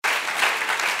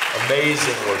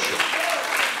Amazing worship.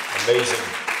 Amazing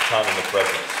time in the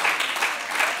presence.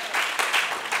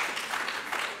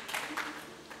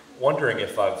 Wondering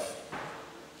if I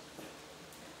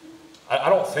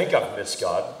don't think I've missed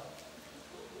God.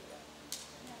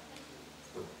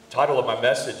 The title of my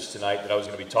message tonight that I was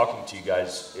going to be talking to you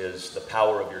guys is The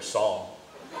Power of Your Song.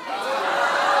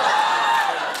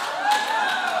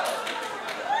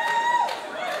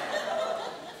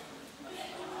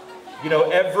 You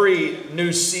know, every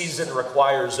new season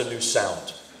requires a new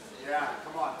sound. Yeah,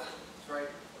 come on. That's right.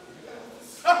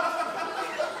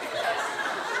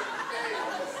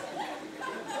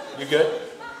 You good?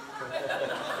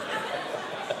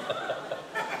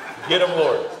 Get him,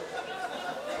 Lord.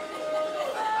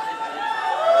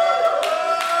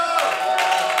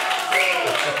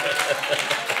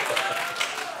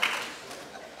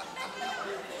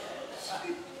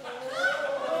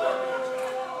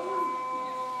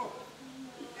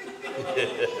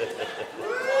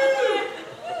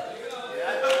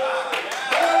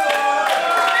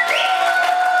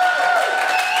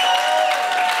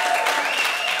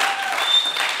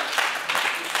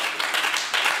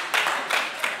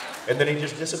 And then he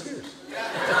just disappears.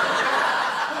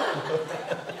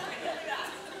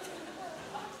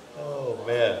 Oh,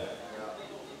 man.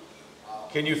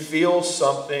 Can you feel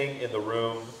something in the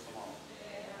room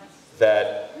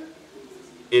that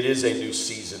it is a new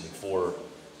season for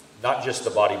not just the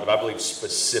body, but I believe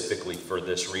specifically for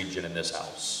this region and this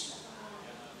house?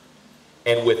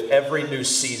 And with every new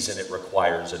season, it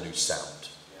requires a new sound.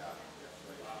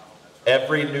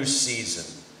 Every new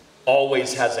season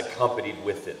always has accompanied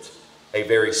with it a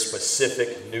very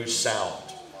specific new sound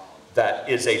that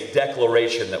is a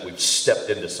declaration that we've stepped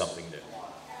into something new.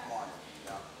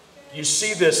 You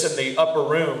see this in the upper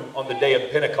room on the day of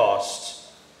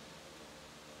Pentecost.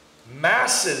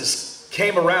 Masses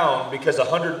came around because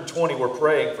 120 were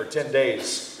praying for 10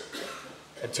 days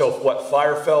until what?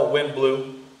 Fire fell, wind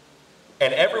blew.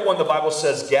 And everyone, the Bible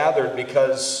says, gathered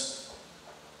because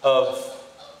of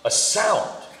a sound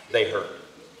they heard.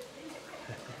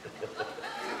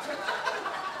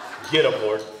 Get him,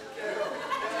 Lord.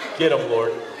 Get him,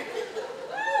 Lord.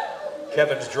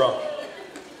 Kevin's drunk.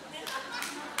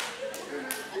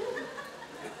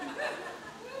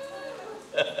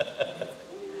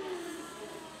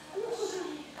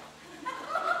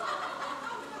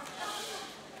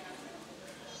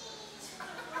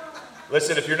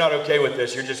 Listen, if you're not okay with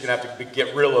this, you're just going to have to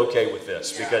get real okay with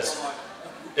this, because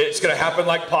it's going to happen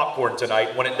like popcorn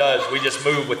tonight. When it does, we just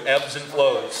move with ebbs and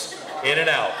flows, in and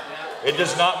out. It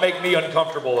does not make me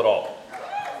uncomfortable at all.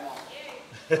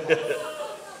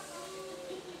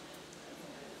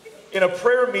 In a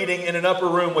prayer meeting in an upper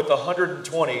room with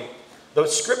 120, the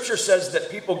scripture says that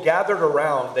people gathered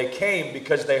around. They came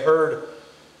because they heard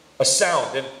a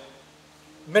sound. And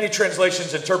many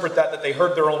translations interpret that they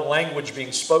heard their own language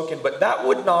being spoken. But that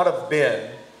would not have been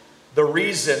the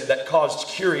reason that caused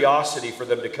curiosity for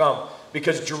them to come,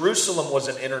 because Jerusalem was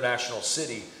an international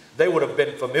city. They would have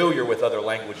been familiar with other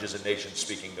languages and nations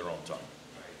speaking their own tongue.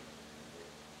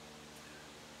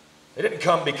 They didn't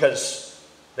come because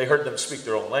they heard them speak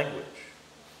their own language.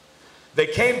 They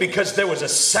came because there was a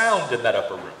sound in that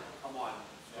upper room.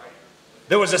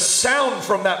 There was a sound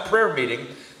from that prayer meeting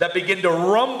that began to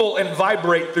rumble and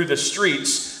vibrate through the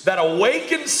streets, that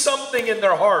awakened something in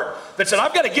their heart that said,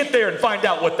 I've got to get there and find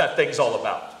out what that thing's all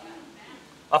about.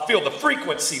 I feel the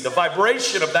frequency, the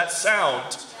vibration of that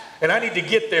sound, and I need to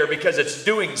get there because it's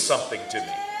doing something to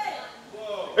me.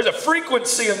 There's a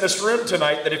frequency in this room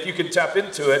tonight that if you can tap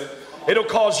into it, it'll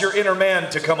cause your inner man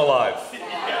to come alive.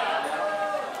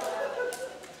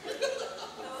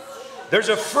 There's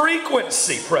a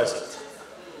frequency present.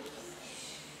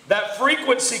 That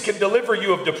frequency can deliver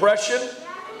you of depression.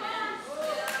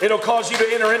 It'll cause you to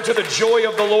enter into the joy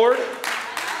of the Lord.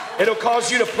 It'll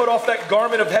cause you to put off that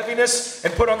garment of heaviness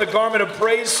and put on the garment of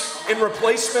praise in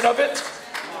replacement of it.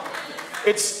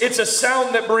 It's a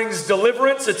sound that brings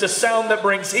deliverance. It's a sound that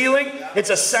brings healing. It's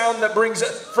a sound that brings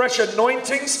fresh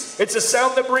anointings. It's a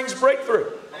sound that brings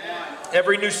breakthrough.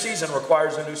 Every new season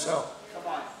requires a new sound.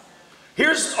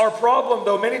 Here's our problem,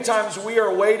 though. Many times we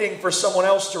are waiting for someone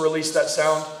else to release that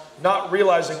sound, not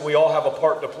realizing we all have a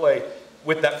part to play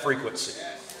with that frequency.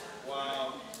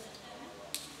 Wow.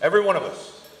 Every one of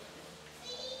us.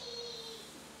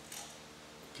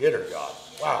 Get her, God.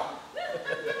 Wow.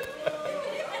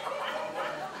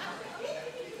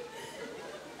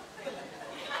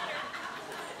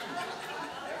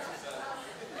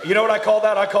 You know what I call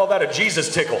that? I call that a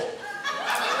Jesus tickle.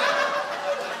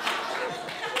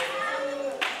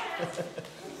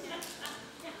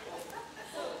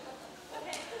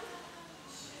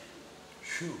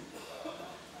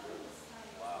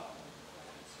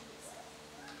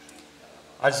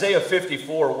 Isaiah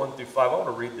 54, 1 through 5. I want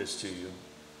to read this to you.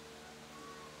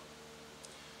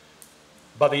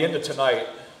 By the end of tonight,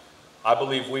 I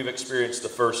believe we've experienced the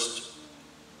first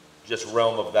just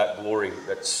realm of that glory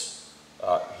that's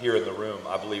here in the room.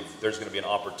 I believe there's going to be an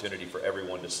opportunity for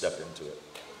everyone to step into it.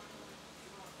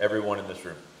 Everyone in this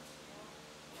room.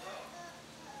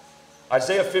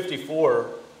 Isaiah 54,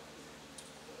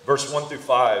 verse 1 through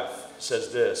 5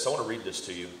 says this. I want to read this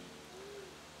to you.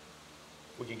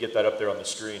 We can get that up there on the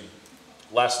screen.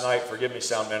 Last night, forgive me,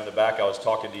 sound man in the back, I was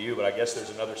talking to you, but I guess there's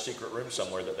another secret room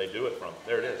somewhere that they do it from.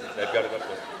 There it is. They've got it up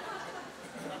there.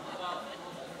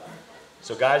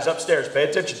 So guys upstairs, pay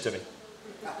attention to me.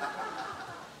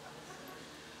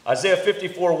 Isaiah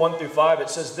 54, 1 through 5, it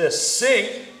says this.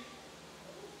 Sing,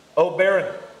 O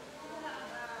barren,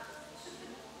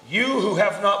 you who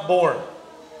have not borne.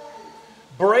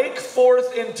 Break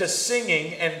forth into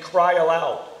singing and cry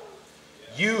aloud.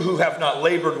 You who have not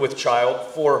labored with child,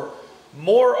 for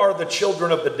more are the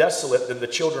children of the desolate than the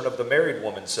children of the married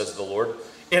woman, says the Lord.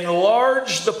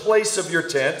 Enlarge the place of your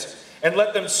tent, and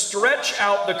let them stretch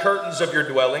out the curtains of your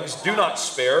dwellings. Do not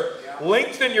spare.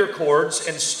 Lengthen your cords,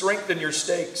 and strengthen your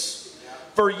stakes.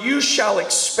 For you shall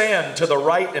expand to the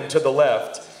right and to the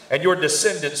left, and your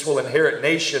descendants will inherit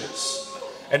nations,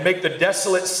 and make the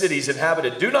desolate cities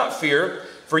inhabited. Do not fear,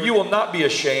 for you will not be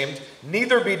ashamed,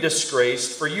 neither be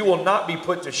disgraced, for you will not be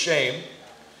put to shame.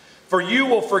 For you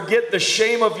will forget the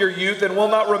shame of your youth and will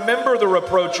not remember the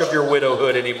reproach of your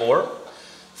widowhood anymore.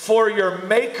 For your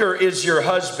Maker is your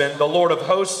husband, the Lord of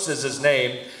hosts is his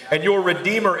name, and your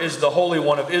Redeemer is the Holy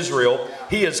One of Israel.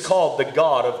 He is called the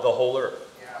God of the whole earth.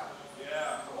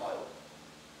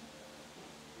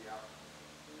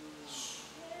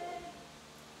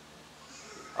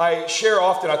 I share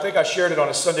often, I think I shared it on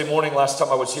a Sunday morning last time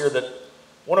I was here, that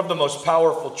one of the most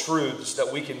powerful truths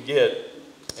that we can get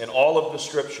in all of the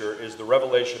scripture is the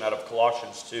revelation out of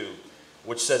Colossians 2,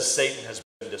 which says Satan has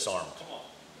been disarmed.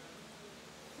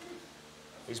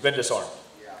 He's been disarmed.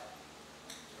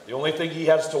 The only thing he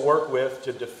has to work with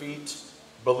to defeat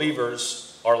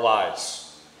believers are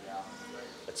lies.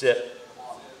 That's it.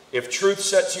 If truth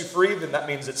sets you free, then that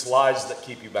means it's lies that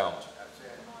keep you bound.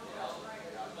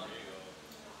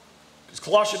 Because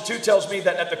Colossians 2 tells me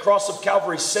that at the cross of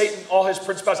Calvary, Satan, all his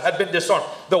principalities had been disarmed.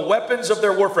 The weapons of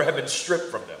their warfare have been stripped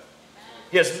from them.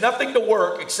 He has nothing to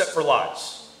work except for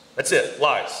lies. That's it,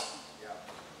 lies.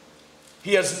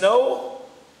 He has no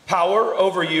power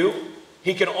over you.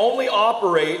 He can only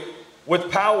operate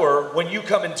with power when you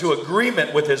come into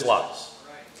agreement with his lies.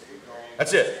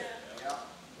 That's it.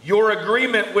 Your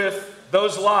agreement with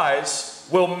those lies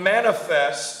will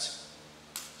manifest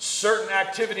certain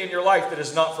activity in your life that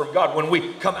is not from God. When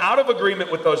we come out of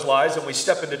agreement with those lies and we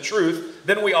step into truth,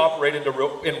 then we operate in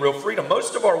real freedom.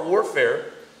 Most of our warfare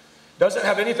doesn't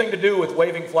have anything to do with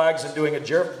waving flags and doing a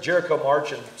Jericho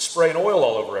march and spraying oil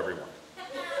all over everyone.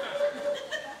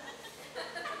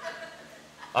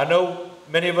 I know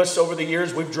many of us over the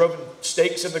years, we've driven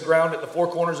stakes in the ground at the four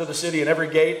corners of the city and every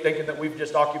gate thinking that we've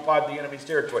just occupied the enemy's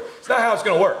territory. It's not how it's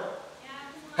going to work.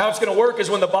 How it's going to work is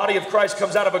when the body of Christ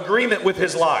comes out of agreement with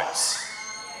his lies.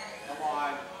 Come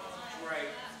on. Right.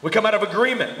 We come out of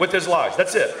agreement with his lies.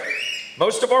 That's it.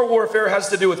 Most of our warfare has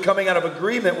to do with coming out of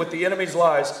agreement with the enemy's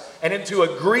lies and into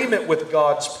agreement with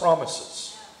God's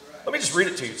promises. Let me just read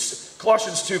it to you.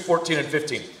 Colossians 2, 14 and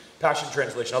 15. Passion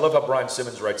Translation. I love how Brian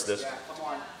Simmons writes this.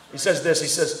 He says this. He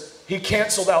says, he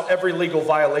canceled out every legal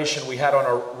violation we had on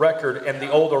our record and the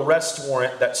old arrest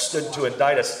warrant that stood to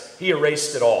indict us. He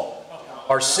erased it all.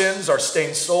 Our sins, our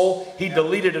stained soul, he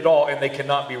deleted it all and they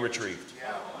cannot be retrieved.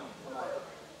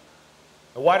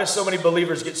 And why do so many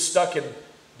believers get stuck in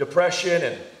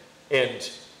depression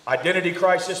and identity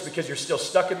crisis? Because you're still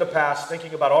stuck in the past,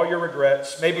 thinking about all your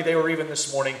regrets. Maybe they were even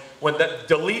this morning. When that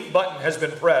delete button has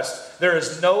been pressed, there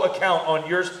is no account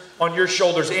on your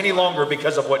shoulders any longer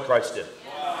because of what Christ did.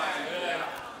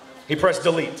 He pressed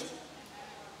delete.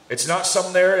 It's not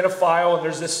somewhere in a file and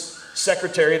there's this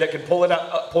secretary that can pull it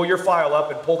up, pull your file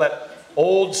up and pull that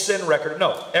old sin record.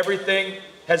 No, everything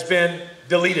has been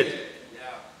deleted.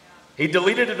 He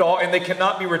deleted it all and they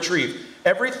cannot be retrieved.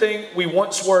 Everything we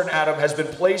once were in Adam has been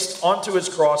placed onto his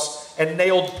cross and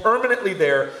nailed permanently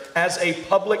there as a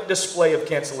public display of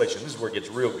cancellation. This is where it gets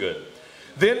real good.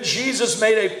 Then Jesus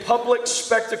made a public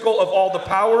spectacle of all the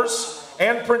powers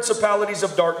and principalities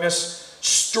of darkness,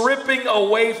 stripping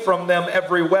away from them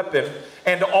every weapon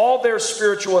and all their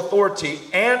spiritual authority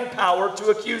and power to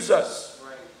accuse us.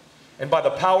 And by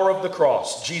the power of the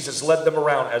cross, Jesus led them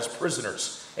around as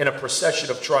prisoners in a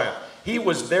procession of triumph. He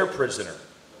was their prisoner.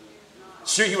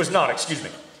 He was not, excuse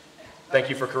me. Thank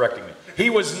you for correcting me.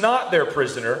 He was not their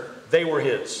prisoner. They were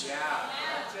his.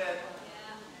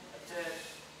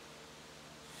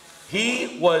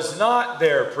 He was not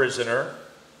their prisoner.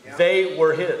 They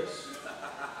were his.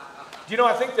 Do you know,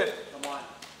 I think that,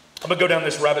 I'm going to go down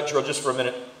this rabbit trail just for a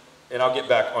minute, and I'll get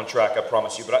back on track, I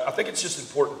promise you. But I think it's just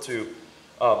important to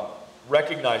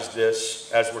recognize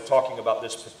this as we're talking about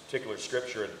this particular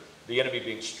scripture and the enemy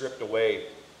being stripped away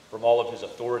from all of his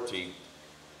authority.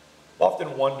 I've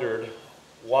often wondered,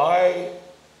 why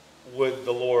would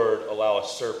the Lord allow a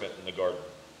serpent in the garden?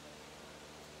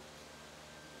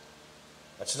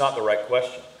 That's not the right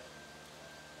question.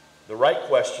 The right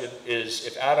question is,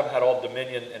 if Adam had all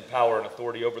dominion and power and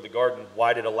authority over the garden,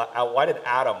 why did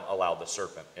Adam allow the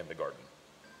serpent in the garden?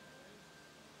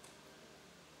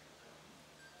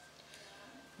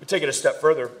 Let me take it a step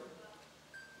further.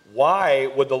 Why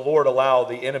would the Lord allow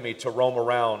the enemy to roam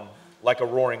around like a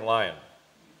roaring lion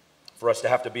for us to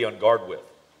have to be on guard with?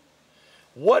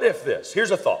 What if this?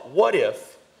 Here's a thought. What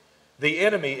if the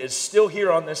enemy is still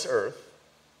here on this earth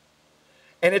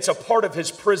and it's a part of his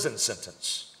prison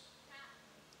sentence?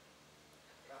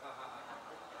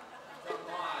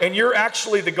 And you're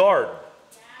actually the guard.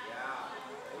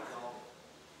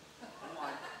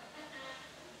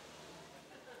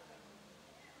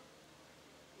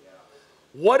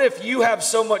 What if you have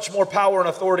so much more power and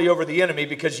authority over the enemy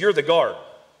because you're the guard?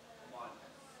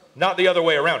 Not the other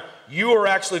way around. You are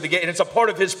actually the gate, and it's a part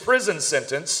of his prison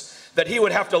sentence that he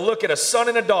would have to look at a son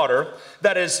and a daughter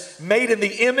that is made in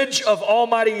the image of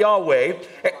Almighty Yahweh.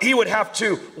 He would have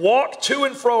to walk to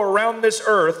and fro around this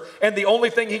earth, and the only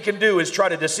thing he can do is try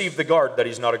to deceive the guard that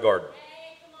he's not a guard.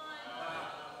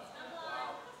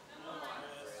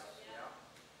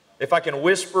 If I can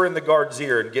whisper in the guard's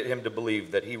ear and get him to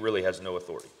believe that he really has no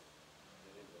authority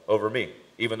over me,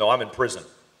 even though I'm in prison.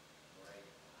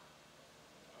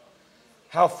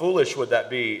 How foolish would that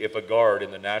be if a guard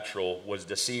in the natural was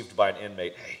deceived by an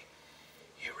inmate? Hey,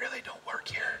 you really don't work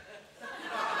here.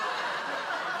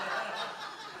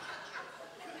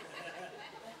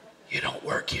 You don't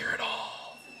work here at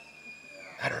all.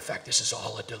 Matter of fact, this is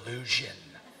all a delusion.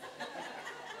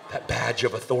 That badge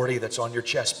of authority that's on your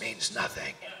chest means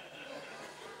nothing.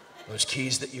 Those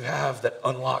keys that you have that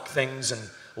unlock things and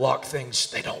lock things,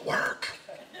 they don't work.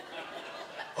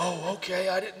 Oh, okay,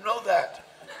 I didn't know that.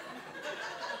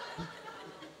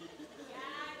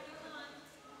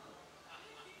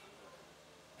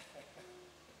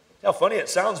 How funny it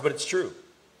sounds, but it's true.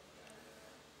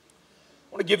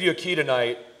 I want to give you a key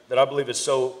tonight that I believe is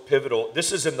so pivotal.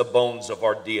 This is in the bones of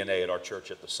our DNA at our church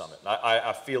at the Summit.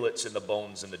 I feel it's in the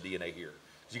bones and the DNA here.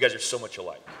 You guys are so much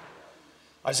alike.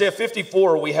 Isaiah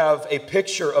 54, we have a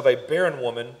picture of a barren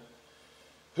woman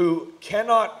who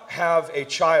cannot have a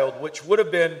child, which would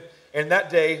have been, in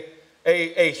that day,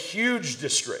 a huge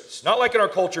disgrace. Not like in our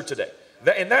culture today.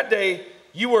 In that day,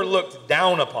 you were looked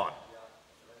down upon.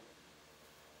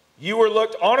 You were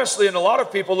looked, honestly, and a lot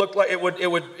of people looked like it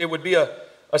would be a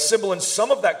symbol in some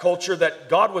of that culture that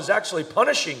God was actually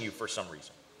punishing you for some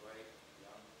reason.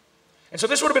 And so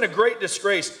this would have been a great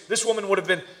disgrace. This woman would have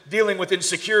been dealing with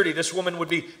insecurity. This woman would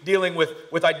be dealing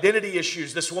with identity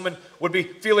issues. This woman would be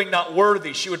feeling not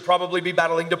worthy. She would probably be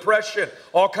battling depression,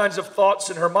 all kinds of thoughts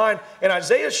in her mind. And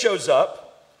Isaiah shows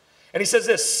up, and he says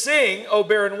this, "Sing, O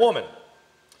barren woman."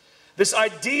 This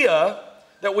idea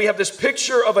that we have this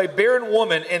picture of a barren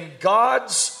woman, and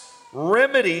God's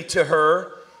remedy to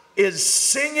her is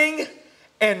singing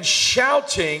and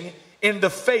shouting in the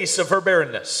face of her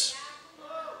barrenness.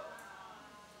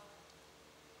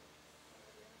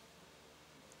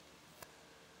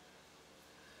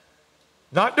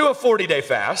 Not do a 40-day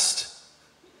fast.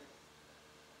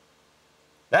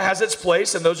 That has its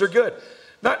place, and those are good.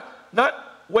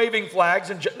 Not waving flags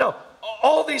and no.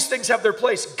 All these things have their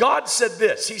place. God said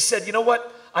this. He said, you know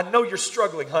what? I know you're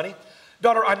struggling, honey.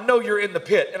 Daughter, I know you're in the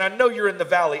pit, and I know you're in the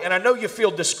valley, and I know you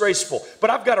feel disgraceful, but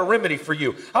I've got a remedy for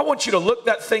you. I want you to look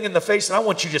that thing in the face, and I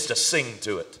want you just to sing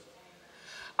to it.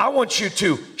 I want you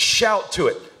to shout to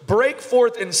it. Break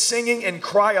forth in singing and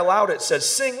cry aloud, it says.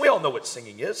 Sing, we all know what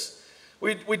singing is.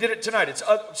 We did it tonight.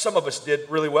 Some of us did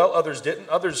really well, others didn't.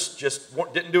 Others just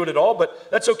didn't do it at all,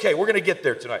 but that's okay. We're going to get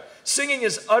there tonight. Singing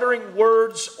is uttering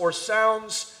words or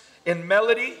sounds in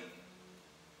melody.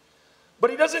 But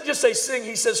he doesn't just say sing,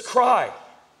 he says cry.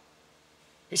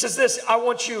 He says this, I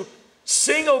want you,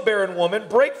 sing, O barren woman,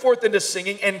 break forth into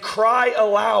singing and cry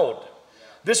aloud.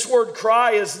 This word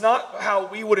cry is not how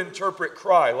we would interpret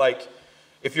cry, like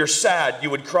if you're sad, you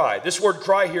would cry. This word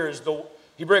cry here is the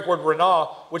Hebraic word ranah,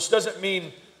 which doesn't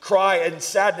mean cry and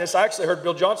sadness. I actually heard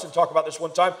Bill Johnson talk about this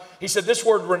one time. He said this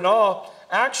word ranah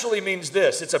actually means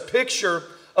this. It's a picture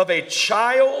of a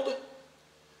child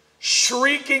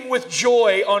shrieking with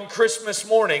joy on Christmas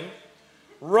morning,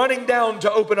 running down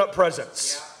to open up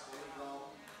presents.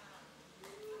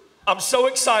 I'm so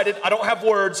excited. I don't have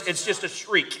words. It's just a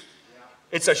shriek.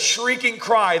 It's a shrieking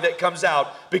cry that comes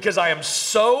out because I am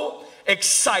so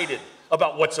excited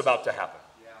about what's about to happen.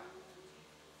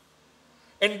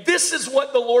 And this is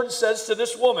what the Lord says to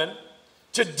this woman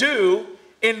to do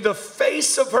in the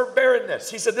face of her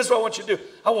barrenness. He said, this is what I want you to do.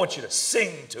 I want you to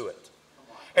sing to it.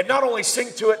 And not only sing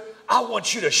to it, I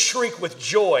want you to shriek with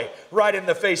joy right in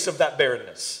the face of that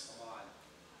barrenness.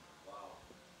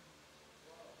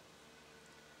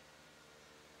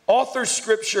 All through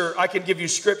Scripture, I can give you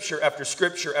Scripture after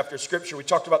Scripture after Scripture. We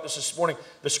talked about this morning.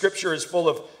 The Scripture is full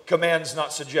of commands,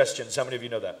 not suggestions. How many of you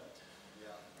know that?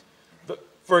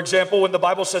 For example, when the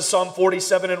Bible says Psalm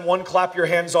 47:1, clap your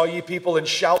hands, all ye people, and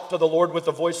shout to the Lord with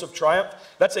the voice of triumph,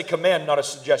 that's a command, not a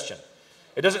suggestion.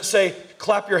 It doesn't say,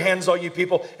 clap your hands, all ye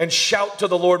people, and shout to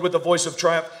the Lord with the voice of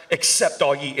triumph, except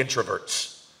all ye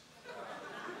introverts.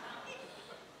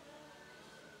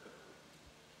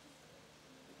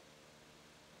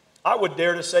 I would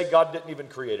dare to say God didn't even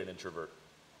create an introvert.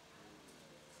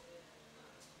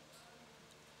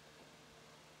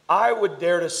 I would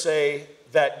dare to say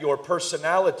that your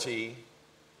personality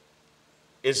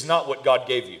is not what God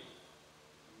gave you.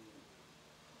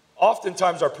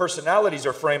 Oftentimes our personalities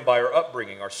are framed by our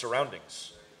upbringing, our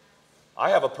surroundings.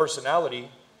 I have a personality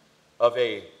of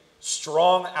a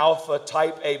strong alpha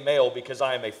type A male because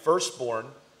I am a firstborn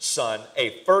son, a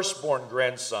firstborn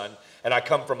grandson, and I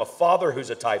come from a father who's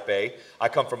a type A. I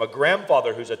come from a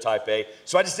grandfather who's a type A.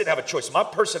 So I just didn't have a choice. My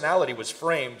personality was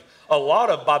framed a lot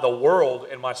of by the world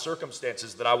and my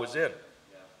circumstances that I was in.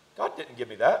 God didn't give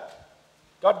me that.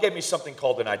 God gave me something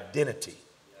called an identity,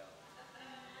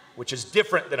 which is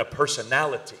different than a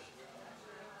personality.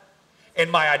 And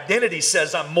my identity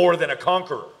says I'm more than a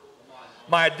conqueror.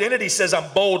 My identity says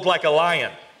I'm bold like a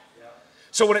lion.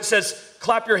 So when it says,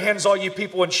 clap your hands, all you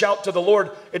people, and shout to the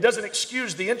Lord, it doesn't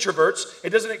excuse the introverts.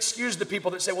 It doesn't excuse the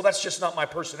people that say, well, that's just not my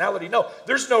personality. No,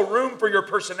 there's no room for your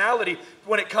personality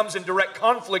when it comes in direct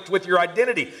conflict with your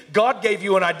identity. God gave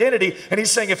you an identity, and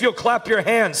He's saying, if you'll clap your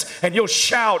hands, and you'll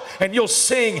shout, and you'll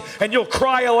sing, and you'll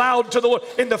cry aloud to the Lord,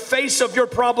 in the face of your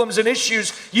problems and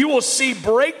issues, you will see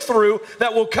breakthrough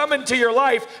that will come into your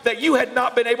life that you had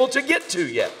not been able to get to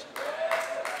yet.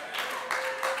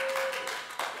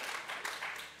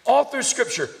 All through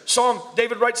Scripture,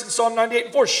 David writes in Psalm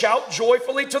 98:4, shout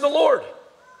joyfully to the Lord.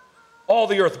 All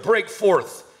the earth break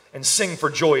forth and sing for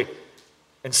joy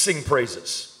and sing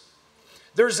praises.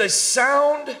 There's a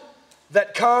sound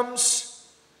that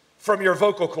comes from your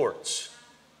vocal cords.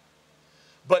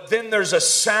 But then there's a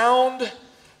sound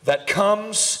that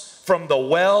comes from the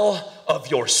well of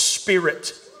your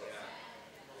spirit.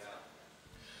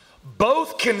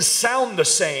 Both can sound the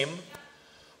same,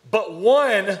 but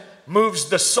one moves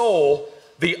the soul,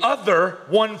 the other,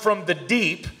 one from the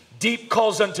deep, deep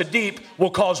calls unto deep,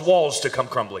 will cause walls to come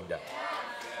crumbling down.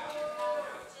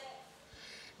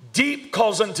 Deep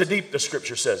calls unto deep, the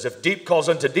Scripture says. If deep calls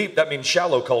unto deep, that means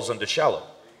shallow calls unto shallow.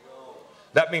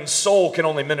 That means soul can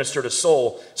only minister to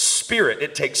soul. Spirit,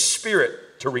 it takes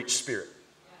spirit to reach spirit.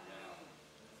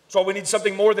 So we need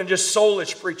something more than just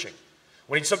soulish preaching.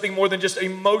 We need something more than just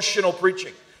emotional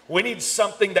preaching. We need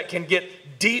something that can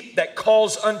get deep, that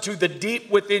calls unto the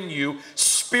deep within you,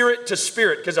 spirit to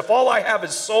spirit. Because if all I have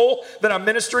is soul that I'm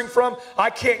ministering from,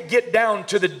 I can't get down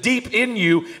to the deep in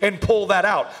you and pull that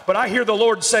out. But I hear the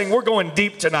Lord saying, we're going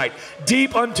deep tonight.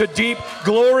 Deep unto deep,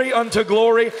 glory unto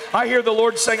glory. I hear the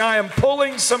Lord saying, I am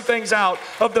pulling some things out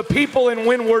of the people in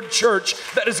Windward Church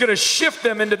that is going to shift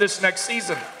them into this next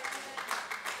season.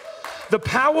 The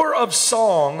power of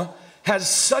song has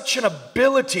such an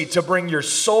ability to bring your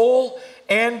soul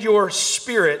and your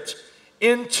spirit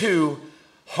into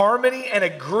harmony and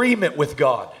agreement with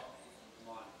God.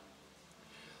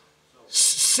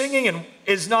 Singing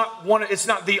is not it's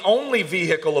not the only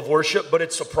vehicle of worship, but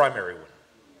it's a primary one.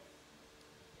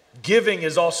 Giving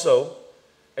is also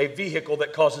a vehicle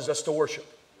that causes us to worship.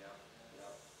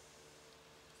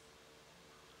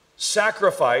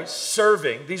 Sacrifice,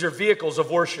 serving, these are vehicles of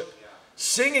worship.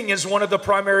 Singing is one of the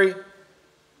primary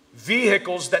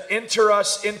vehicles that enter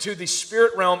us into the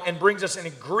spirit realm and brings us in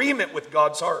agreement with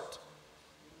God's heart.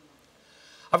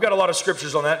 I've got a lot of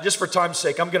scriptures on that. Just for time's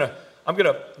sake, I'm gonna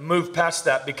move past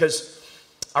that because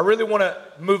I really want to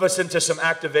move us into some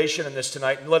activation in this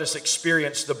tonight and let us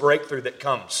experience the breakthrough that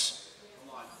comes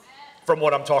from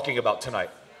what I'm talking about tonight.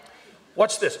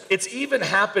 Watch this. It's even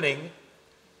happening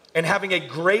and having a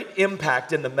great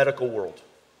impact in the medical world.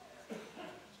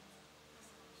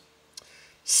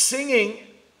 Singing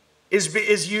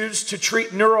is used to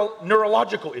treat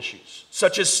neurological issues,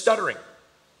 such as stuttering,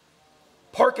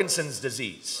 Parkinson's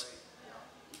disease,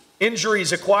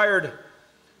 injuries acquired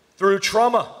through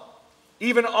trauma,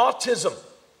 even autism.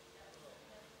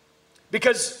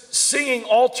 Because singing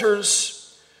alters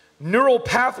neural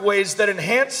pathways that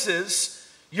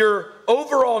enhances your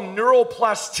overall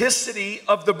neuroplasticity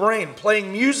of the brain.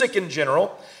 Playing music in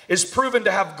general is proven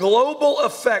to have global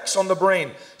effects on the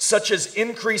brain, such as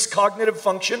increased cognitive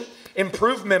function,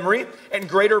 improved memory, and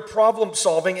greater problem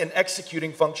solving and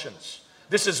executing functions.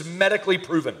 This is medically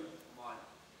proven.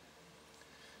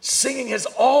 Singing has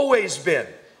always been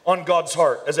on God's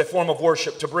heart as a form of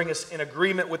worship to bring us in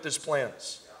agreement with His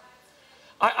plans.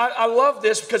 I love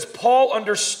this because Paul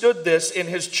understood this in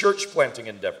his church planting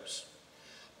endeavors.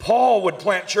 Paul would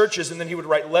plant churches and then he would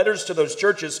write letters to those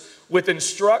churches with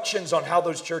instructions on how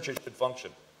those churches should function.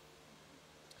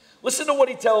 Listen to what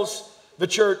he tells the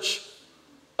church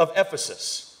of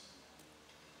Ephesus.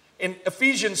 In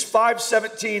Ephesians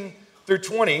 5:17 through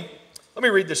 20, let me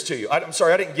read this to you. I'm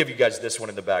sorry, I didn't give you guys this one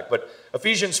in the back, but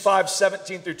Ephesians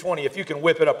 5:17 through 20, if you can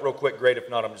whip it up real quick, great. If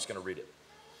not, I'm just going to read it.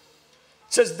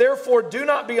 It says, therefore, do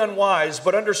not be unwise,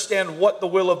 but understand what the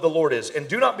will of the Lord is. And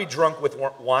do not be drunk with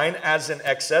wine as in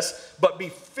excess, but be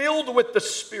filled with the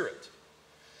Spirit,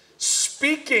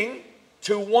 speaking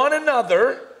to one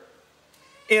another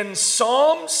in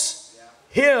psalms,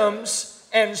 hymns,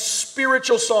 and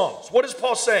spiritual songs. What is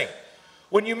Paul saying?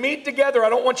 When you meet together, I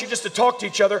don't want you just to talk to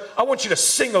each other. I want you to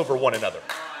sing over one another.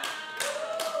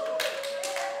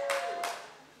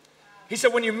 He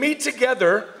said, when you meet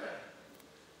together,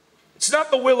 it's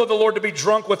not the will of the Lord to be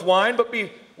drunk with wine, but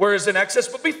be, whereas in excess,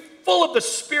 but be full of the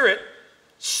Spirit,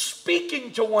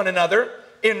 speaking to one another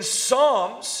in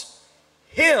psalms,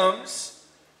 hymns,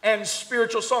 and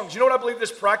spiritual songs. You know what I believe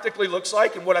this practically looks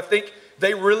like and what I think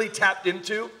they really tapped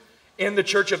into in the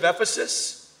church of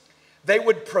Ephesus? They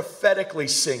would prophetically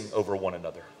sing over one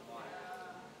another.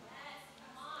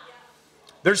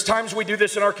 There's times we do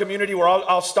this in our community where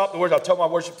I'll stop the words, I'll tell my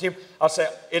worship team, I'll say,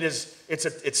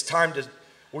 it's time to,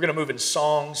 we're going to move in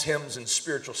songs, hymns, and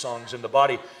spiritual songs in the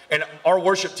body. And our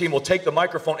worship team will take the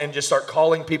microphone and just start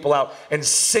calling people out and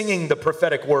singing the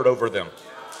prophetic word over them.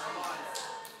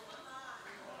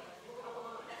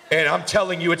 And I'm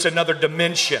telling you, it's another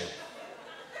dimension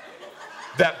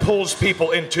that pulls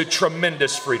people into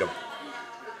tremendous freedom.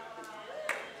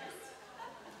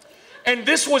 And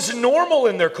this was normal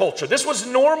in their culture. This was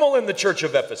normal in the church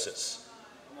of Ephesus.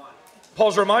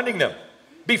 Paul's reminding them,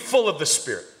 be full of the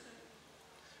Spirit.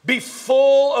 Be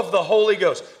full of the Holy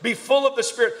Ghost. Be full of the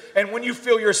Spirit. And when you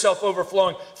feel yourself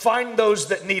overflowing, find those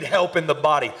that need help in the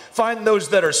body. Find those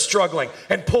that are struggling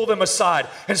and pull them aside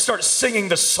and start singing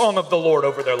the song of the Lord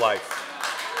over their life.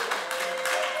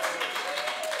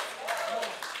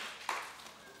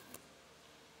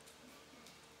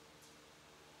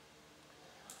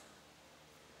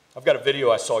 I've got a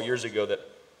video I saw years ago that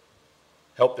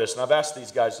helped this, and I've asked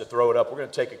these guys to throw it up. We're going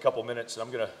to take a couple minutes, and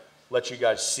I'm going to let you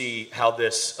guys see how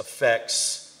this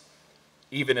affects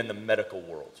even in the medical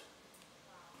world.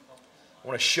 I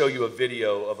want to show you a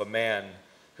video of a man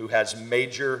who has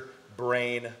major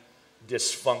brain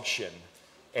dysfunction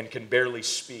and can barely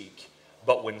speak,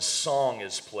 but when song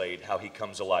is played, how he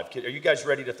comes alive. Are you guys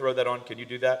ready to throw that on? Can you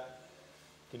do that?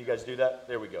 Can you guys do that?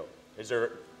 There we go.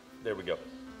 There we go.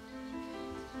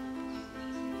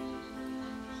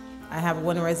 I have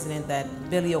one resident that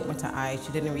barely opened her eyes.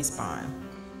 She didn't respond.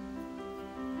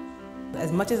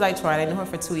 As much as I tried, I knew her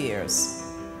for 2 years.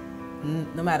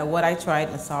 No matter what I tried,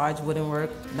 massage wouldn't work,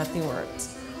 nothing worked.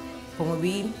 But when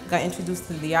we got introduced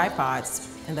to the iPods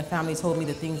and the family told me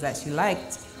the things that she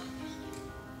liked,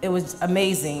 it was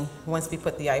amazing once we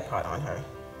put the iPod on her.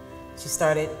 She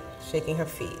started shaking her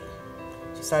feet.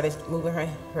 She started moving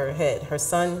her head. Her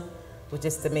son was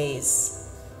just amazed.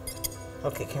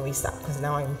 Okay, can we stop? Because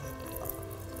now I'm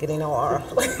getting all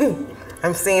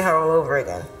I'm seeing her all over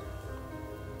again.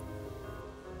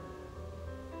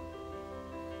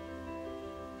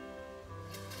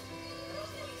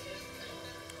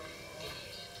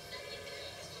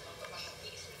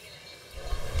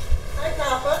 Hi,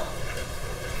 Papa.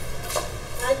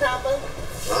 Hi, Papa.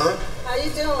 Huh? How you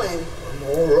doing? I'm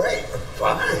all right.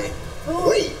 Fine.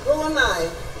 Who am I?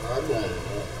 I don't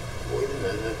know. Wait a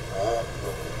minute. I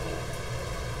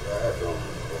don't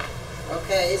know.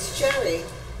 Okay, it's Cherry.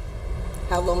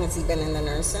 How long has he been in the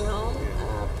nursing home?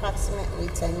 Approximately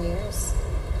 10 years.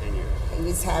 10 years. He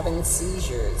was having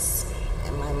seizures,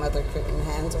 and my mother couldn't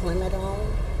handle him at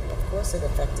home. Of course, it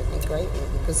affected me greatly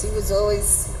because he was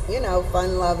always,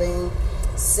 fun-loving,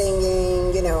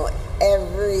 singing,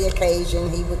 every occasion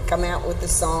he would come out with a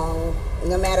song,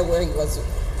 no matter where he was.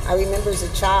 I remember as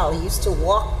a child, he used to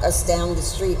walk us down the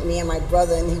street, me and my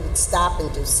brother, and he would stop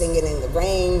and do Singing in the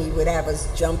Rain. He would have us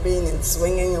jumping and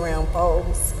swinging around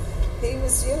poles. he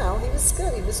was, you know, he was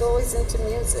good. He was always into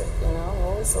music, you know,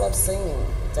 always loved singing,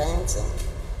 dancing.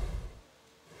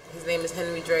 His name is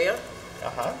Henry Dreyer.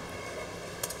 Uh-huh.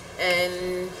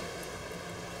 And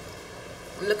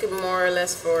I'm looking more or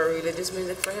less for religious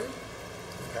music for him.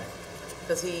 Okay.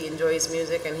 Because he enjoys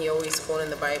music and he always quotes in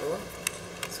the Bible.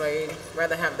 So I'd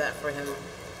rather have that for him.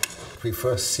 We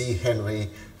first see Henry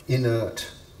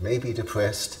inert, maybe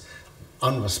depressed,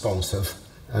 unresponsive,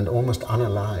 and almost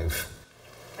unalive.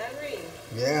 Henry.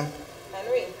 Yeah.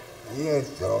 Henry. Yes,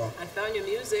 sir. I found your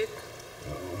music.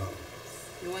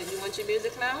 You want your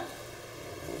music now?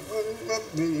 What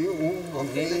do you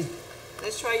want me?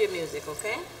 Let's try your music,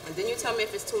 okay? And then you tell me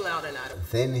if it's too loud or not.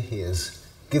 Then he is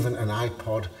given an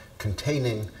iPod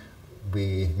containing,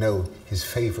 we know, his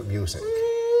favorite music.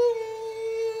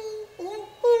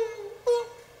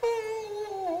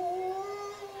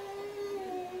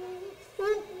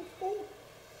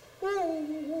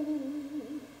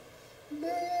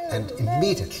 And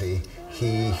immediately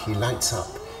he lights up.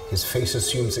 His face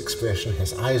assumes expression,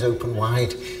 his eyes open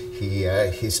wide.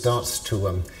 He starts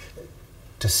to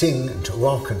sing and to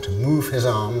rock and to move his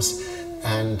arms,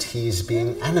 and he's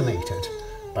being animated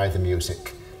by the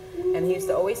music. And he used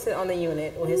to always sit on the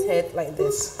unit with his head like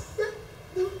this.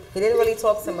 He didn't really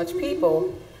talk to much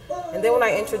people. And then when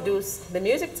I introduced the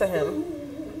music to him,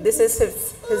 this is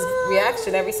his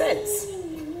reaction ever since.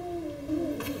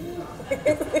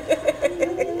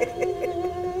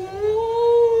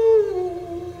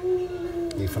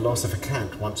 The philosopher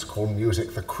Kant once called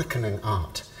music the quickening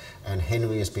art, and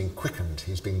Henry is being quickened,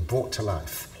 he's being brought to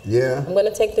life. Yeah. I'm going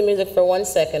to take the music for 1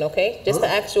 second, okay? Just to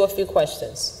ask you a few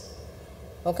questions.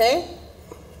 Okay?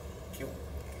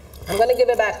 I'm going to give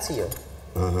it back to you.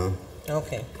 Uh-huh.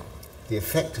 Okay. The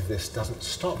effect of this doesn't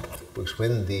stop, because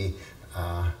when the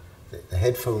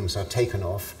headphones are taken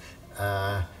off,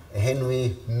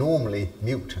 Henry, normally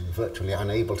mute and virtually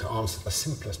unable to answer the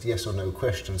simplest yes or no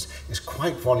questions, is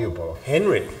quite voluble.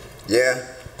 Henry, Yeah.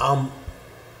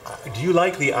 do you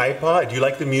like the iPod? Do you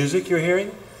like the music you're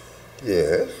hearing?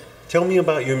 Yes. Tell me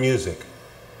about your music.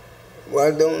 Well,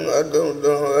 I don't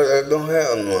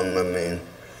have none, I mean.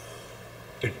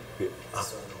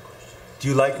 Do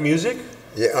you like music?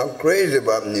 Yeah, I'm crazy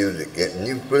about music. And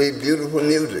you play beautiful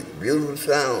music, beautiful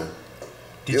sound.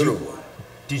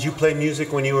 Did you play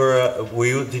music when you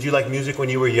were? Did you like music when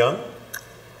you were young?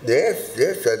 Yes,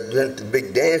 I went to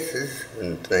big dances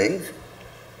and things.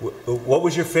 What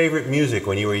was your favorite music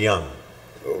when you were young?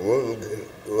 Well,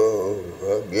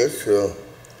 I guess,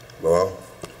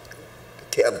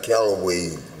 Cab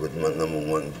Calloway was my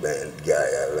 #1 band guy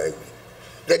I like.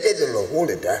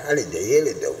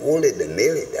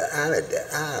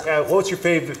 What's your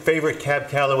favorite Cab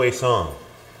Calloway song?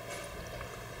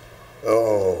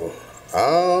 Oh,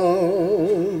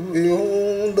 I'll be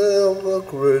home there for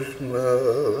Christmas.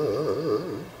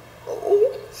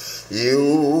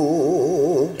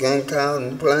 You can count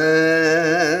and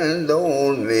plan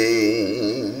on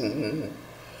me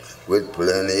with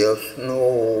plenty of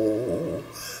snow,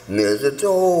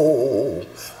 mistletoe,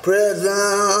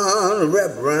 present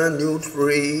wrapped around your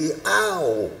tree.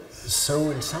 Ow!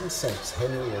 So in some sense,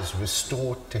 Henry is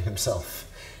restored to himself.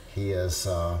 He has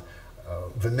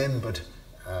remembered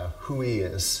who he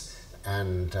is,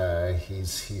 and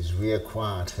he's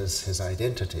reacquired his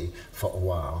identity for a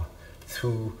while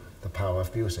through the power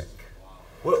of music.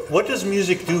 What does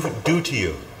music do to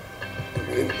you?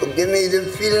 Give me the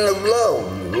feeling of love.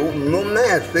 No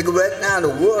man. Figure right now the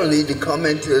world needs to come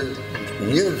into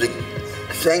music,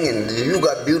 singing. You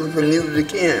got beautiful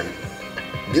music in.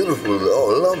 Beautiful,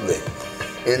 oh, lovely.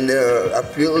 And I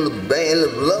feel the band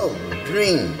of love,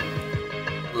 dream.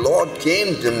 Lord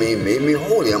came to me, made me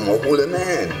holy. I'm a holy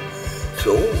man.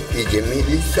 So he gave me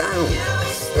this sound.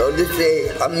 I'll just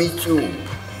say, I meet you.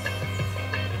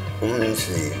 Let me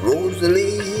see.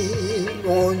 Rosalie,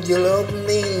 won't you love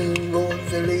me?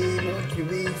 Rosalie, won't you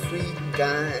be sweet and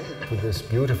kind? With this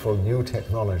beautiful new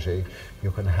technology,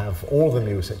 you can have all the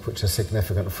music which is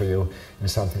significant for you in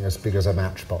something as big as a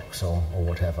matchbox or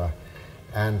whatever.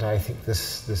 And I think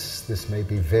this may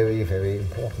be very, very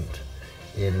important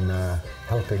in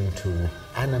helping to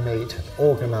animate,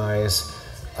 organize,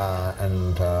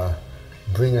 and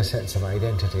bring a sense of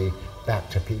identity back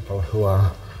to people who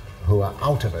are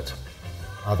out of it.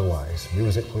 Otherwise,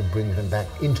 music will bring them back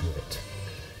into it,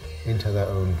 into their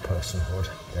own personhood,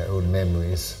 their own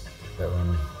memories, their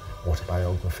own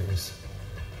autobiographies.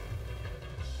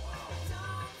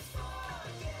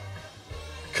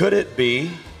 Could it be,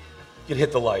 you can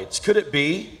hit the lights, could it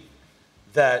be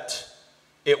that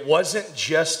it wasn't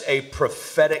just a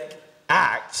prophetic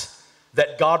act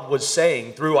that God was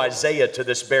saying through Isaiah to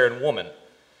this barren woman?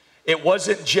 it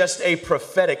wasn't just a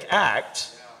prophetic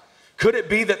act? Could it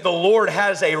be that the Lord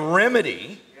has a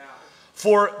remedy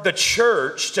for the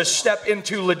church to step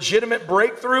into legitimate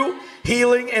breakthrough,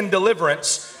 healing, and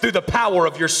deliverance through the power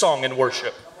of your song and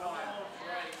worship?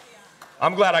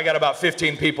 I'm glad I got about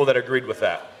 15 people that agreed with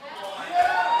that.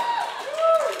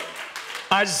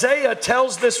 Isaiah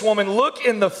tells this woman, look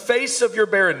in the face of your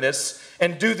barrenness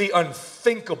and do the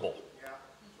unthinkable.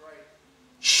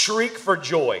 Shriek for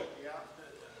joy.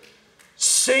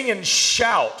 Sing and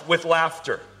shout with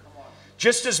laughter.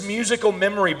 Just as musical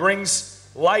memory brings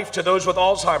life to those with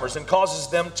Alzheimer's and causes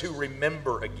them to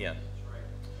remember again.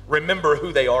 Remember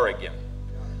who they are again.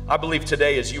 I believe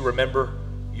today as you remember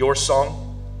your song,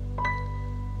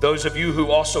 those of you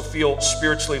who also feel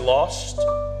spiritually lost,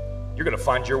 you're going to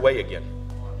find your way again.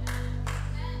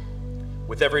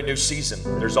 With every new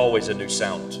season, there's always a new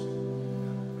sound.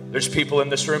 There's people in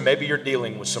this room, maybe you're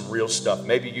dealing with some real stuff.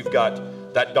 Maybe you've got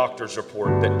that doctor's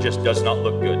report that just does not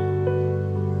look good.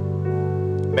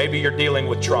 Maybe you're dealing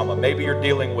with trauma. Maybe you're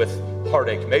dealing with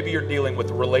heartache. Maybe you're dealing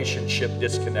with relationship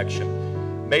disconnection.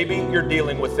 Maybe you're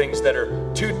dealing with things that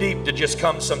are too deep to just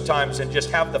come sometimes and just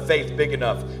have the faith big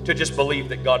enough to just believe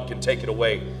that God can take it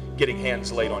away, getting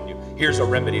hands laid on you. Here's a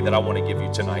remedy that I want to give you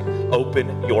tonight.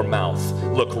 Open your mouth.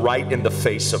 Look right in the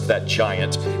face of that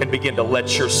giant and begin to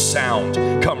let your sound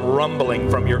come rumbling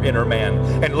from your inner man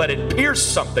and let it pierce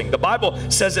something. The Bible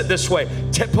says it this way,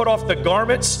 put off the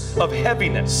garments of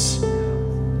heaviness.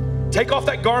 Take off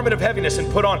that garment of heaviness and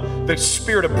put on the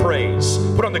spirit of praise.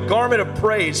 Put on the garment of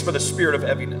praise for the spirit of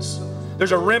heaviness.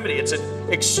 There's a remedy. It's an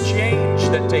exchange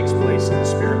that takes place in the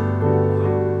spirit.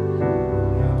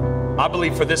 I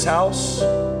believe for this house,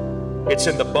 it's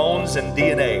in the bones and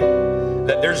DNA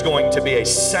that there's going to be a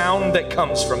sound that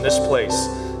comes from this place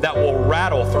that will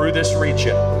rattle through this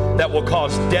region, that will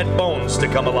cause dead bones to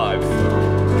come alive.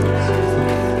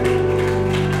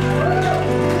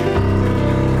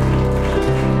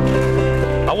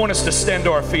 I want us to stand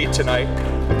to our feet tonight.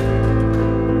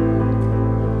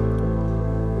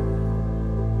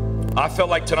 I felt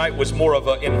like tonight was more of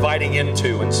an inviting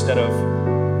into instead of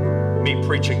me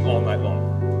preaching all night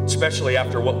long, especially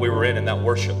after what we were in that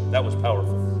worship. That was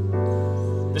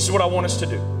powerful. This is what I want us to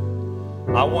do.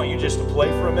 I want you just to play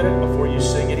for a minute before you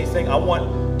sing anything. I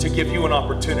want to give you an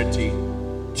opportunity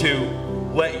to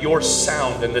let your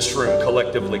sound in this room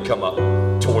collectively come up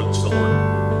towards the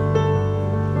Lord.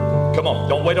 Come on,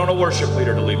 don't wait on a worship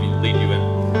leader to lead you in.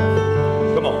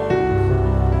 Come on.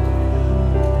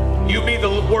 You be the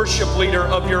worship leader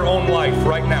of your own life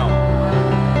right now.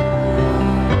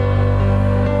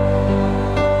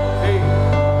 Hey.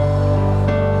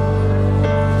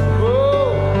 Whoa.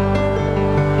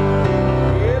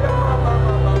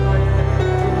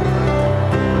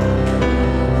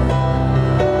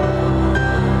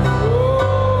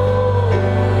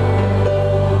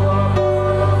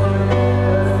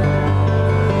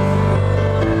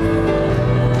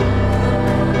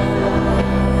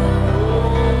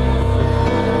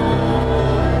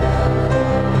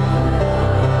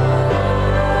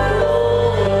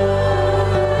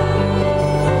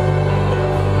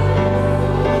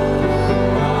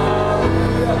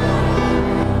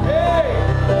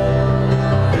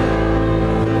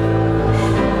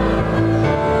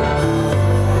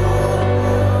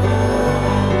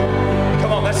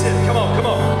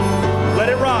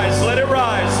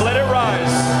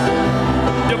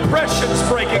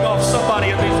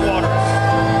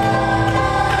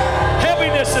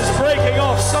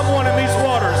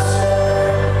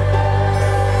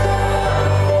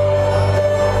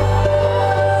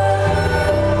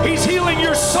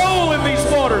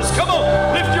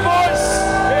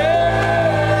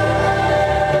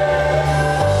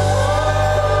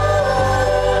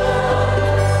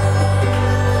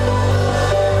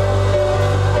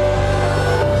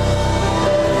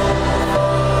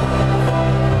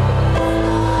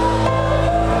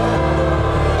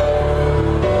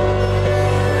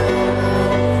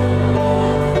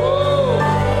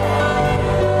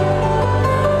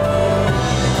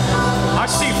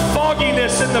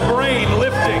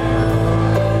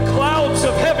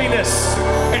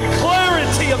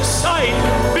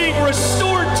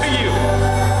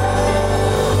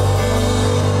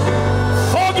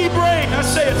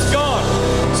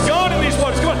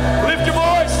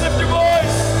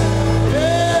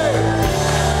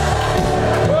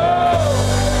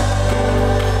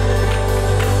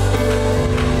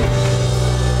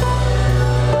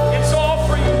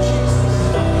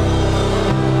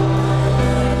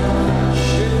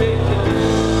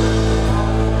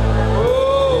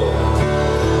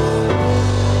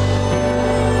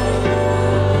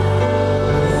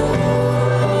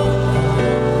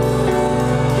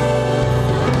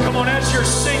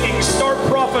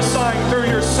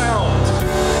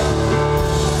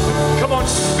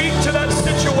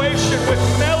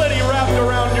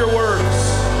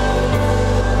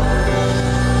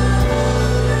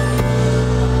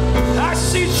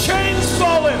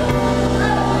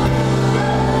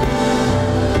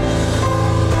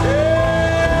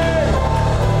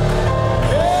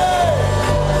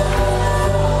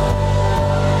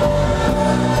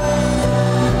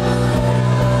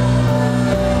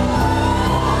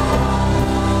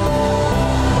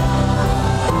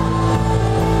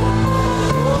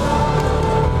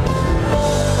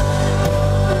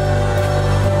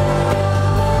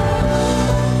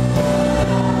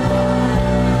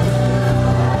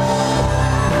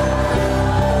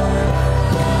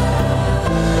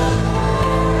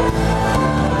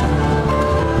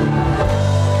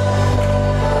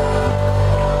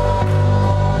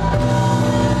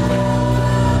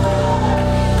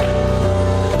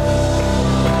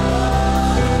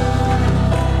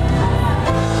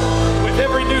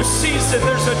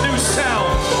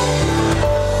 sound.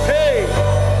 Hey,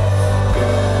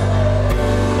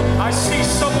 I see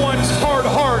someone's hard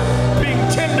heart being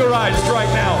tenderized right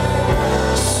now.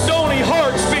 Stony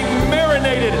hearts being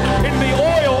marinated in the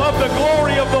oil of the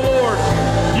glory of the Lord.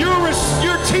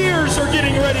 Your tears are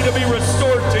getting ready to be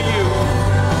restored to you.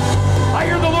 I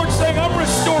hear the Lord saying, I'm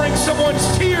restoring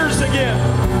someone's tears again.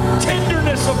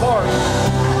 Tenderness of heart.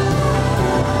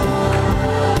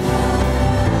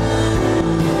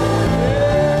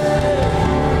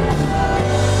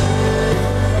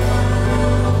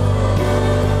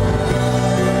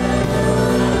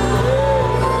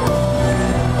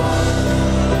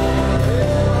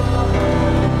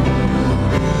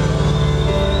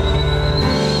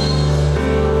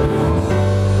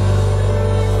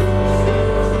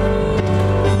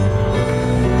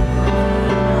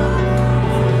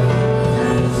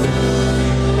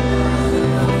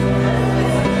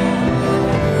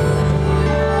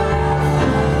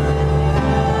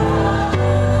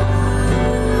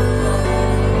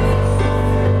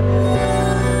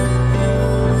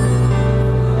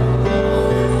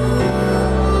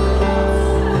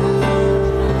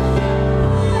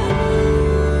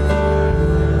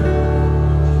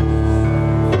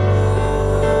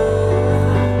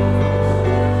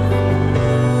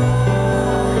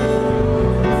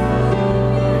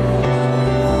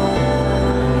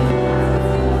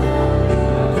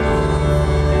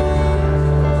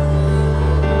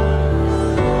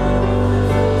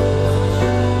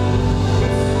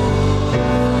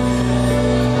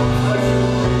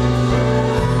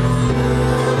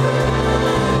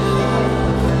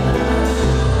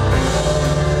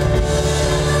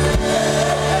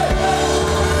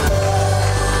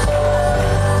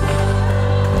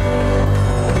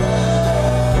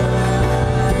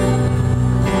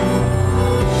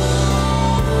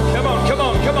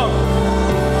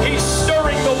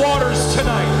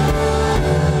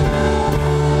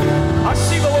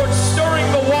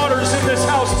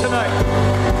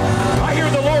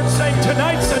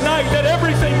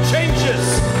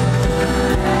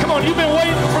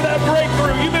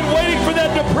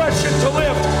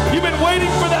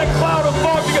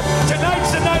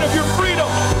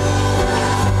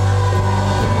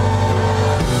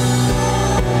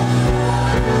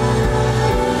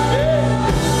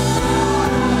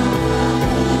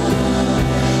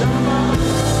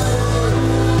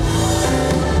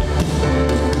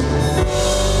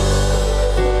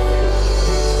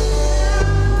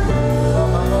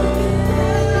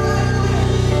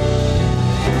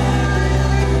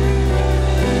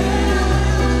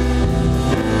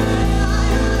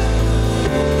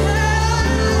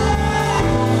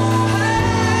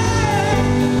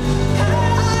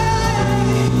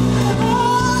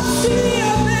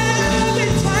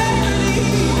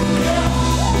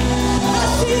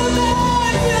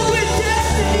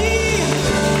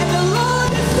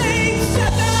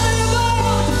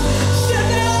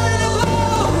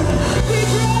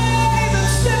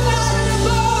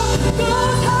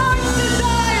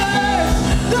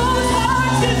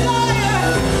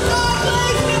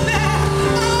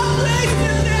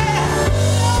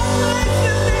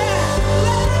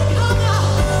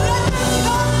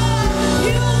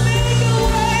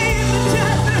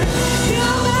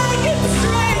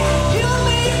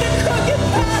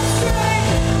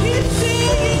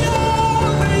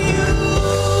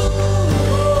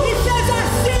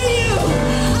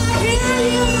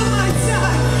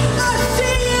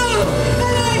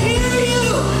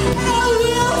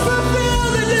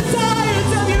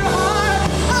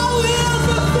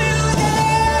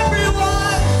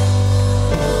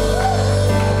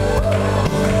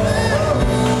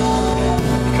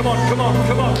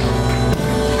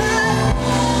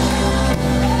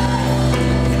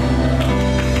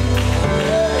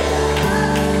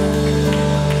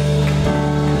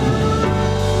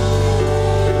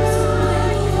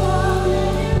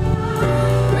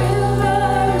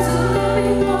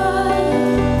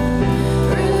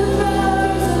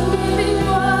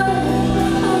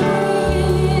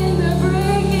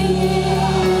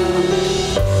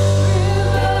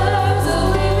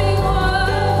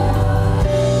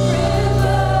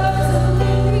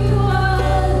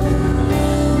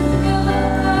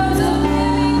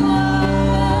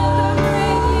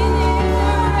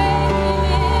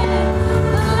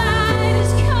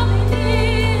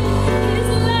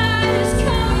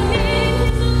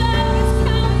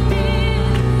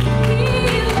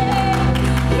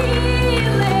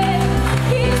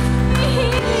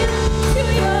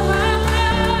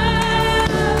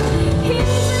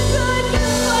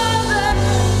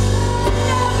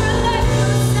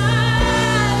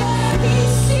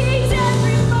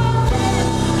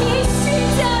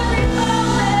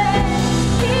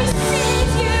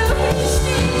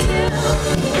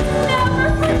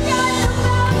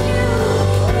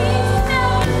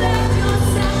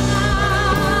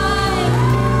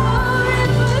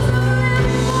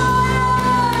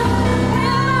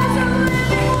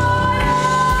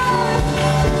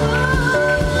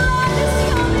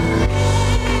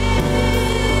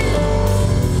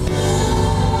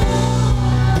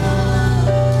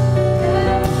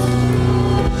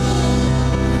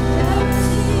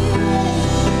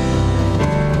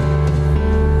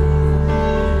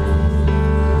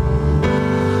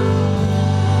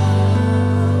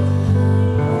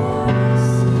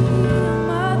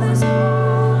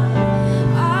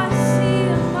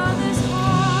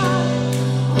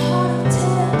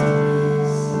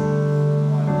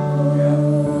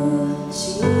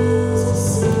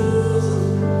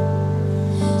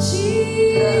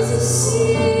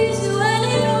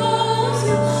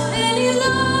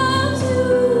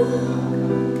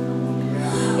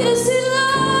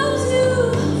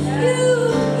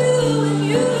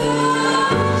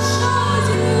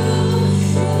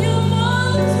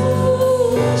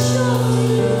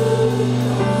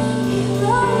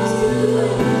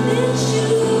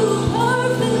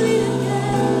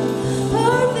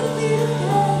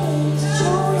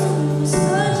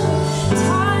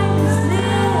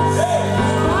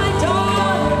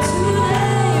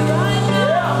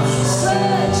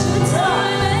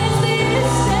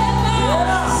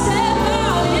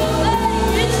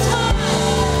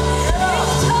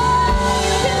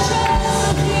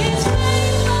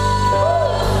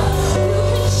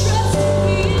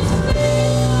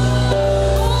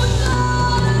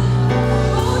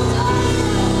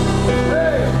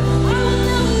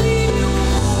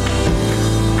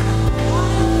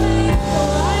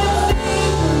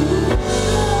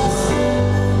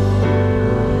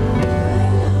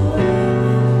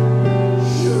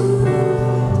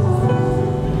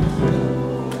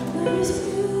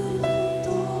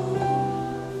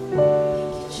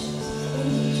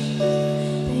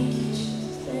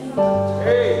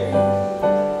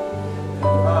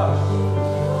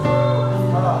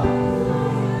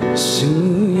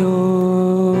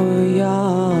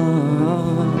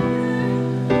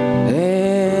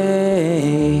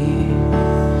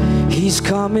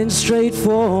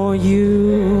 for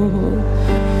you.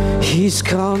 He's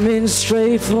coming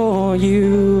straight for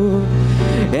you.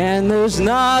 And there's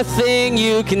nothing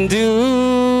you can do.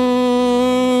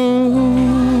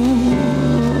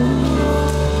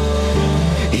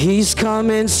 He's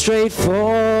coming straight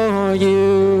for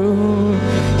you.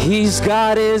 He's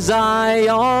got his eye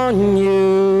on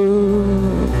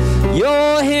you.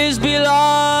 You're his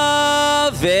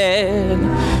beloved.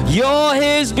 You're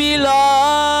his beloved.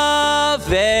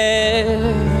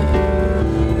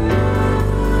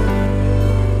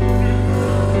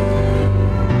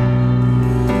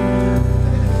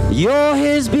 You're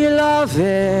his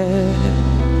beloved.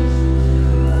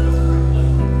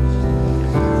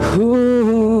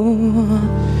 Ooh,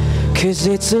 'cause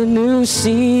it's a new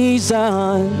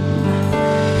season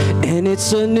and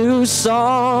it's a new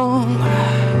song.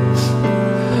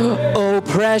 Oh,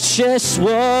 precious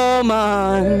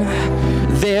woman,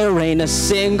 there ain't a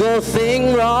single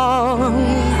thing wrong.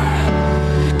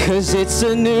 'Cause it's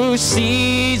a new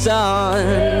season.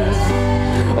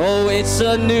 Oh, it's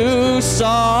a new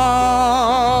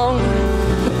song.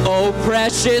 Oh,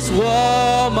 precious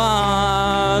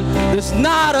woman, there's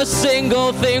not a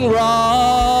single thing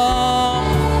wrong.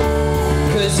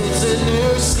 'Cause it's a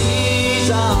new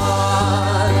season.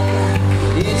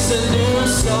 It's a new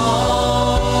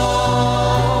song.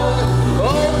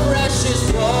 Oh, precious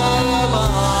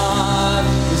woman,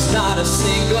 there's not a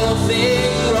single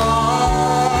thing wrong.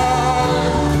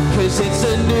 'Cause it's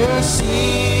a new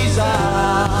season,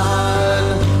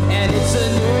 and it's a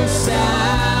new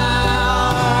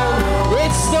sound.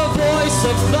 It's the voice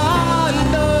of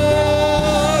thunder,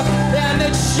 and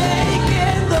it's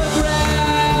shaking the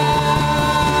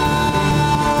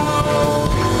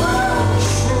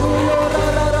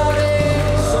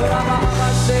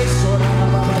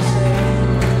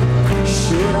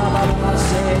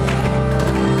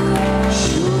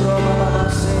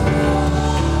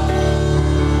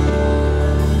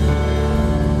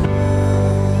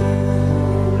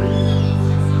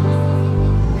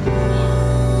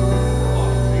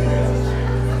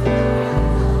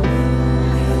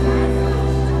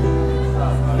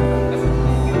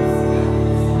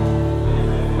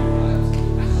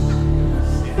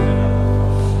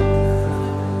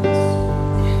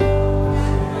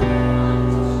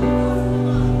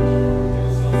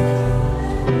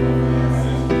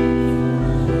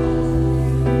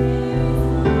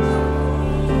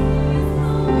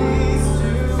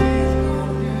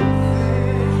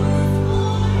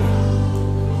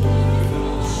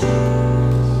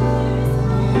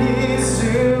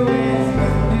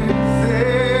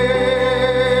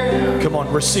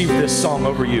receive this song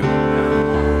over you.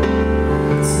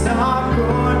 It's not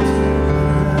going to be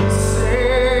the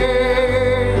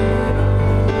same.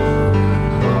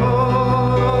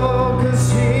 Oh, 'cause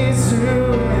he's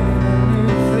doing a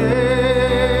new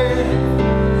thing.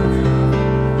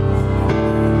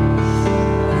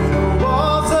 The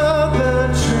walls of the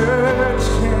church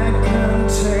can't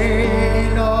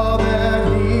contain all that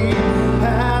he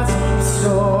has in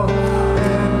store.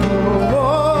 And the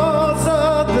walls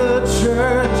of the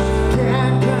church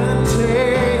can't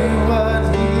contain what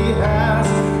he has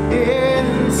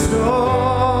in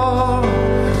store.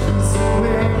 He's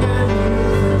doing a new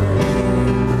thing.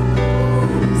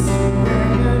 He's doing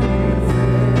a new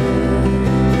thing.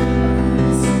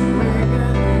 He's doing a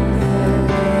new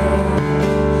thing.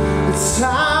 It's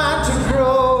time to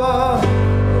grow up.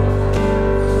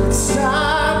 It's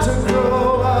time to grow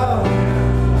up.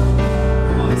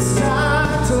 It's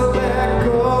time to let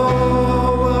go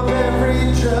of every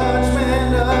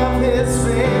judgment of his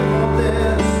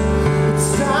faithfulness. It's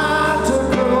time to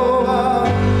grow up.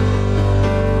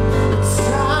 It's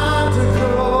time to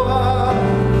grow up.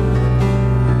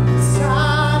 It's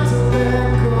time to let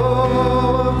go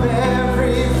of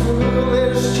every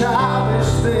foolish,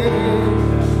 childish thing.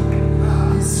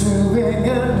 He's doing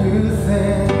a new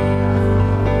thing.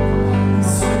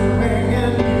 He's doing a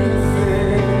new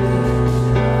thing.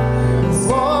 The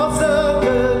walls of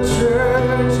the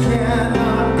church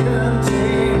cannot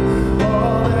contain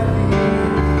all that he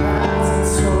has in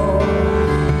store.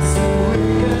 He's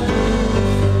doing a new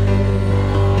thing.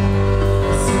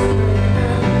 He's doing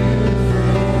a new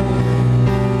thing.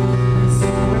 He's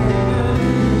doing a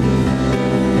new thing.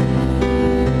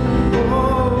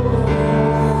 Oh,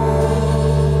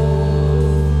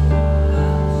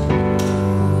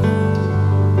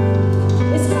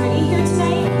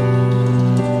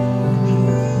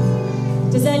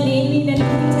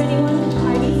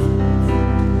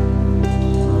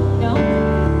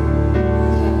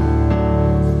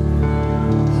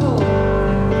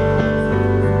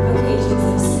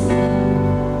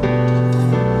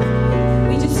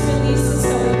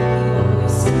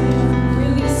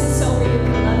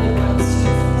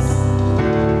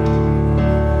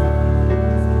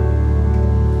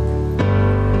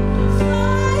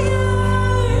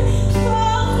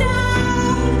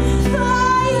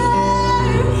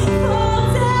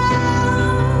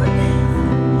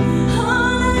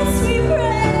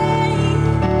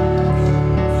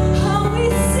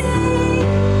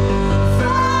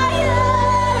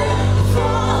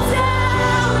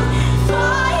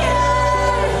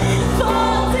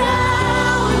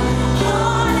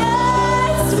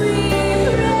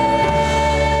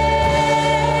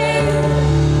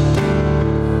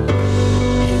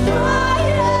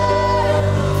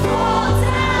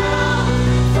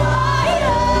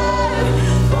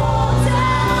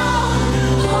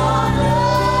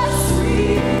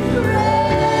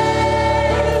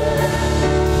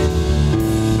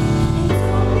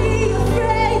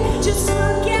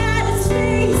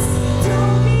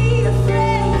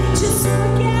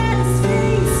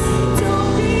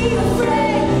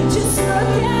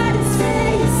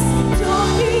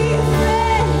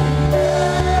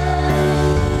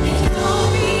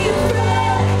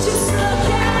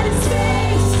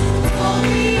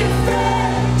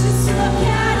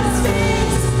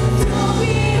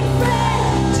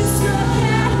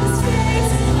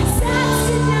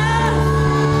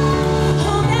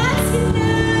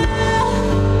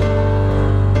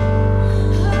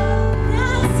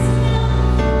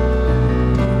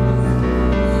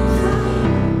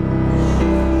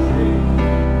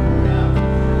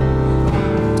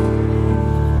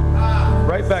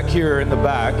 here in the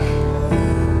back,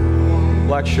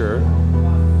 black shirt,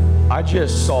 I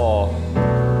just saw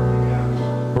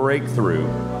breakthrough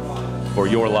for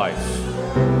your life.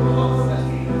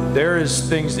 There is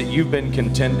things that you've been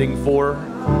contending for,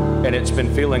 and it's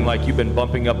been feeling like you've been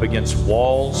bumping up against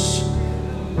walls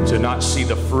to not see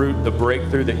the fruit, the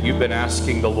breakthrough that you've been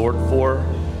asking the Lord for.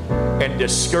 And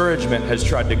discouragement has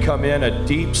tried to come in, a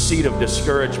deep seed of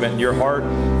discouragement in your heart,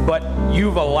 but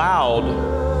you've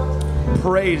allowed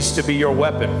praise to be your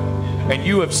weapon. And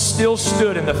you have still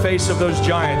stood in the face of those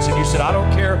giants, and you said, I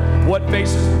don't care what I'm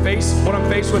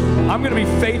faced with, I'm going to be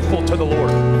faithful to the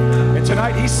Lord. And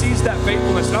tonight he sees that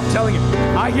faithfulness, and I'm telling you,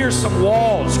 I hear some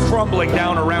walls crumbling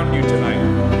down around you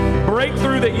tonight.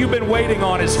 Breakthrough that you've been waiting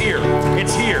on is here.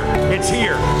 It's here. It's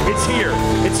here. It's here.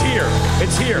 It's here.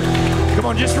 It's here. Come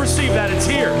on, just receive that. It's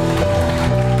here.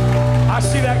 I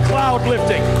see that cloud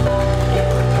lifting.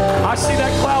 I see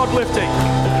that cloud lifting.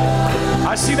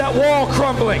 I see that wall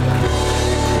crumbling.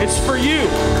 It's for you.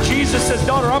 Jesus says,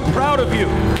 daughter, I'm proud of you.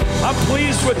 I'm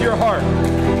pleased with your heart.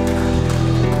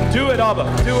 Do it, Abba.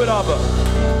 Do it, Abba.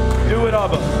 Do it,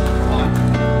 Abba.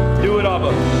 Do it,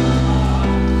 Abba.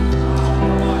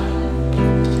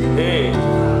 Hey,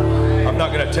 I'm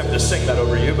not going to attempt to sing that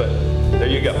over you, but there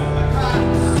you go.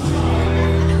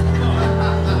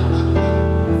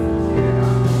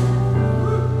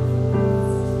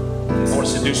 I want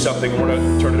us to do something. I want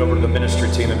to turn it over to the ministry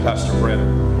team and Pastor Brent.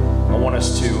 I want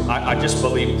us to, I just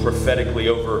believe prophetically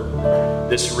over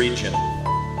this region.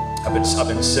 I've been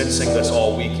sensing this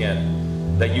all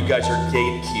weekend, that you guys are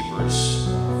gatekeepers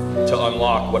to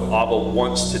unlock what Abba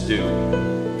wants to do.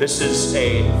 This is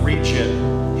a region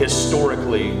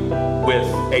historically with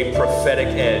a prophetic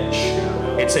edge.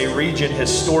 It's a region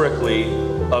historically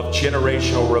of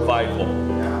generational revival.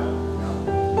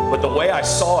 But the way I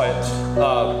saw it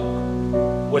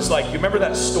was like, you remember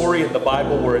that story in the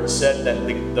Bible where it said that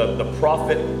the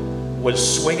prophet was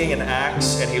swinging an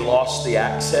axe and he lost the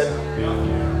axe head?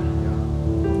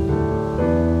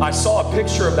 I saw a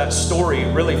picture of that story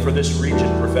really for this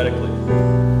region prophetically.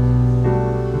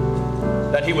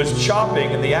 That he was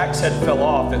chopping and the axe head fell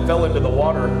off. It fell into the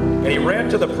water, and he ran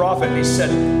to the prophet and he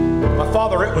said, my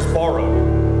father, it was borrowed.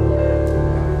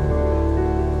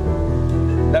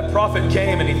 That prophet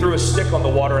came and he threw a stick on the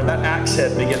water, and that axe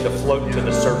head began to float to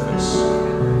the surface.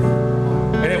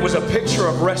 And it was a picture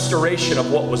of restoration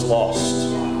of what was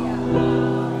lost.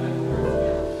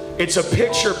 It's a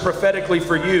picture prophetically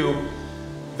for you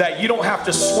that you don't have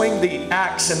to swing the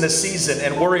axe in this season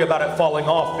and worry about it falling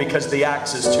off because the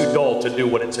axe is too dull to do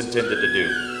what it's intended to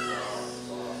do.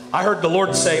 I heard the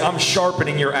Lord say, I'm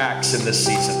sharpening your axe in this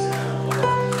season.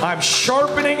 I'm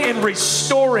sharpening and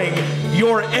restoring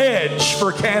your edge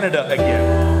for Canada again.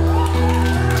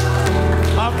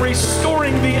 I'm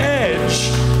restoring the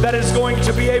edge that is going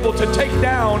to be able to take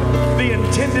down the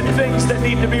intended things that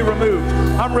need to be removed.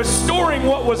 I'm restoring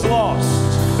what was lost.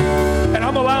 And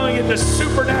I'm allowing it to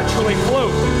supernaturally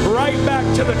float right back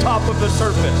to the top of the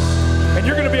surface. And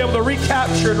you're going to be able to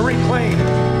recapture and reclaim.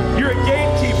 You're a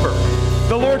gatekeeper.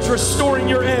 The Lord's restoring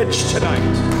your edge tonight.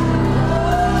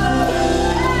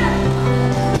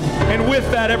 And with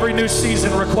that, every new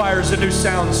season requires a new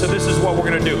sound. So this is what we're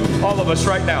going to do. All of us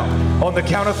right now, on the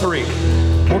count of three.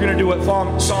 We're going to do what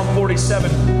Psalm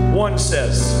 47:1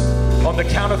 says. On the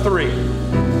count of three.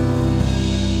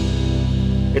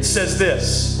 It says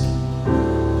this.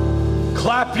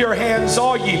 Clap your hands,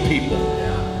 all ye people,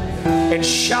 and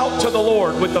shout to the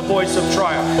Lord with the voice of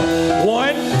triumph.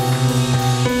 1.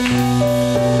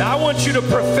 Now I want you to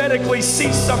prophetically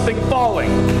see something falling.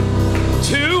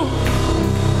 2.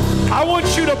 I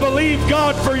want you to believe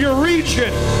God for your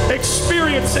region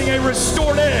experiencing a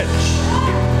restored edge.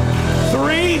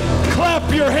 3.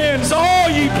 Clap your hands, all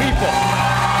ye people,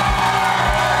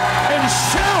 and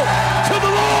shout to the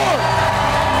Lord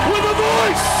with a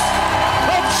voice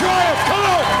of triumph. Come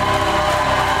on.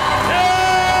 Hey!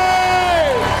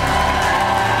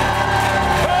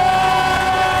 Hey!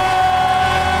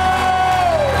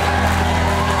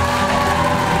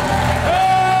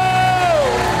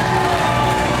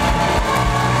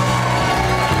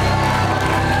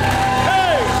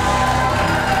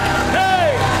 Hey!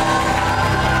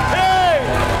 Hey!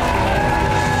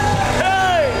 Hey!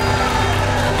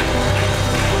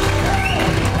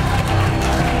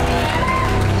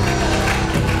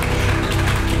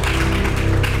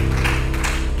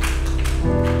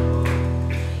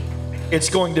 It's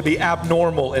going to be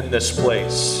abnormal in this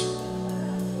place.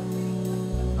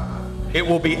 It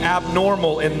will be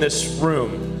abnormal in this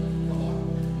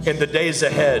room in the days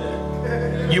ahead.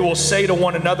 You will say to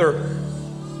one another,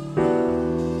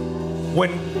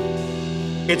 when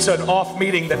it's an off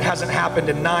meeting that hasn't happened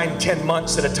in 9-10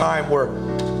 months at a time, where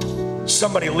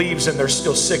somebody leaves and they're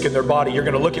still sick in their body, you're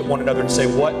going to look at one another and say,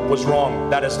 what was wrong?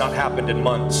 That has not happened in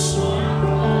months.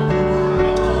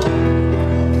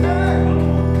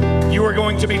 You are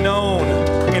going to be known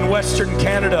in Western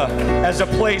Canada as a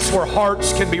place where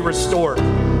hearts can be restored,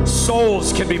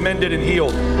 souls can be mended and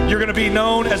healed. You're going to be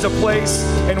known as a place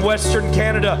in Western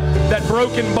Canada that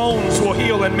broken bones will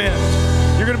heal and mend.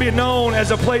 You're going to be known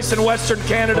as a place in Western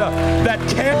Canada that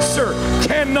cancer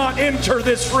cannot enter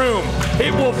this room.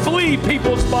 It will flee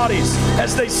people's bodies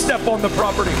as they step on the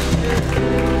property.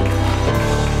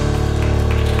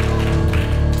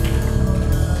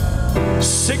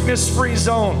 Sickness-free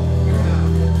zone.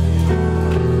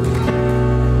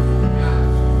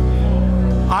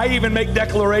 I even make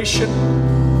declaration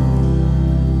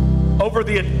over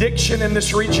the addiction in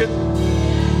this region,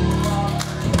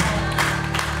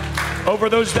 over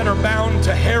those that are bound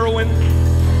to heroin,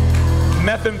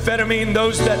 methamphetamine,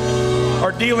 those that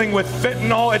are dealing with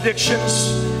fentanyl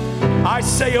addictions. I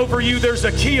say over you, there's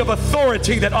a key of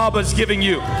authority that Abba's giving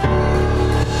you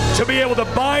to be able to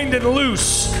bind and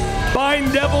loose,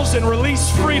 bind devils and release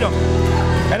freedom.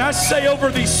 And I say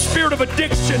over the spirit of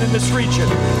addiction in this region,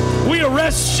 we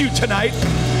arrest you tonight,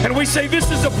 and we say this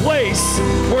is a place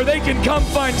where they can come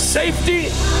find safety,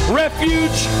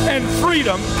 refuge, and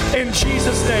freedom in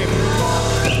Jesus' name.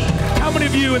 How many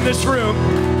of you in this room,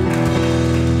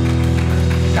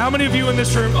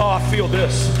 oh, I feel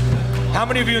this. How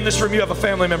many of you in this room, you have a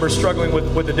family member struggling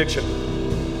with addiction?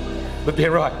 With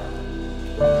being right.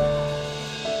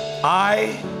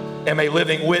 I am a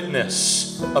living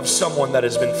witness of someone that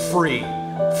has been free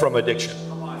from addiction.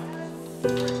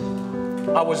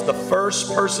 I was the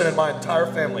first person in my entire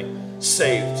family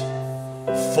saved,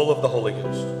 full of the Holy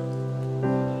Ghost.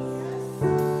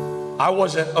 I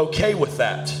wasn't okay with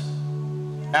that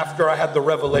after I had the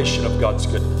revelation of God's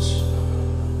goodness.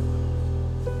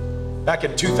 Back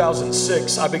in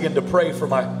 2006, I began to pray for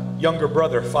my younger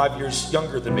brother, 5 years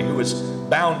younger than me, who was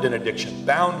bound in addiction,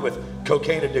 bound with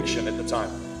cocaine addiction at the time,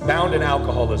 bound in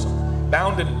alcoholism,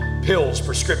 bound in pills,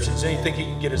 prescriptions, anything he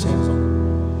can get his hands on.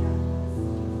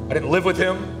 I didn't live with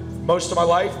him most of my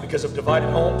life because of divided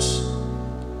homes.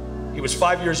 He was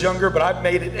 5 years younger, but I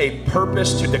made it a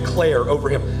purpose to declare over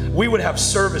him. We would have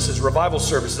services, revival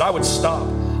services. I would stop.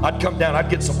 I'd come down, I'd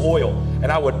get some oil,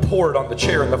 and I would pour it on the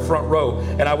chair in the front row,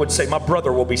 and I would say, my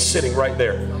brother will be sitting right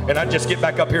there. And I'd just get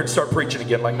back up here and start preaching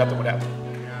again like nothing would happen.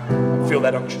 Feel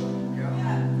that unction.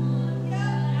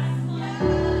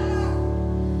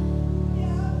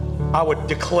 I would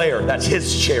declare that's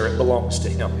his chair, it belongs to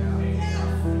him.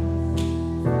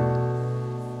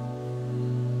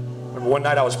 One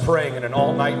night I was praying in an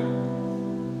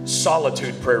all-night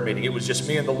solitude prayer meeting. It was just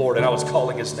me and the Lord, and I was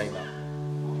calling his name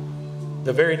out.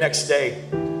 The very next day,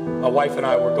 my wife and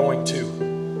I were going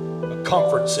to a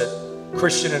conference at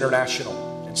Christian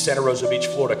International in Santa Rosa Beach,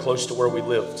 Florida, close to where we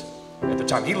lived at the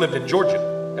time. He lived in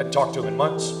Georgia. Hadn't talked to him in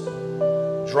months.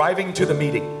 Driving to the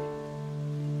meeting,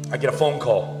 I get a phone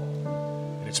call,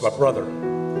 and it's my brother,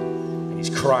 and he's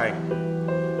crying.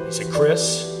 He said,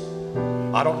 Chris,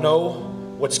 I don't know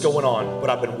what's going on, but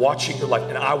I've been watching your life,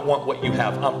 and I want what you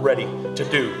have. I'm ready to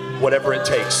do whatever it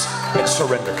takes and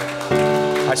surrender.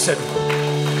 I said,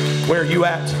 where are you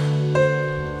at?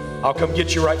 I'll come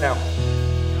get you right now.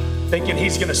 Thinking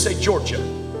he's going to say Georgia.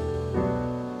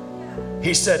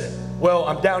 He said, well,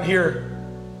 I'm down here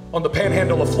on the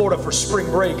panhandle of Florida for spring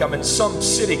break. I'm in some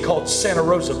city called Santa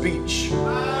Rosa Beach.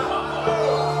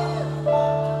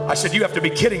 I said, you have to be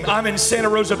kidding. I'm in Santa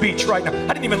Rosa Beach right now.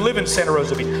 I didn't even live in Santa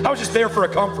Rosa Beach. I was just there for a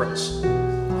conference.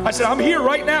 I said, I'm here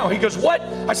right now. He goes, what?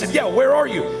 I said, yeah, where are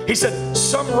you? He said,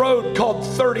 some road called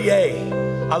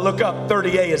 30A. I look up,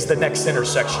 30A is the next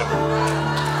intersection.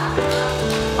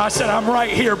 I said, I'm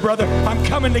right here, brother. I'm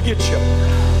coming to get you.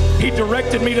 He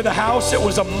directed me to the house. It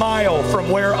was a mile from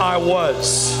where I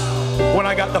was when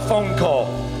I got the phone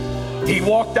call. He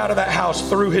walked out of that house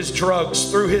through his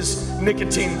drugs, through his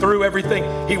nicotine, through everything.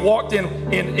 He walked in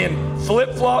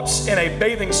flip-flops and a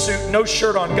bathing suit, no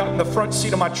shirt on, got in the front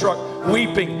seat of my truck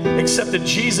weeping, accepted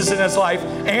Jesus in his life,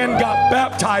 and got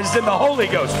baptized in the Holy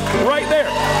Ghost right there.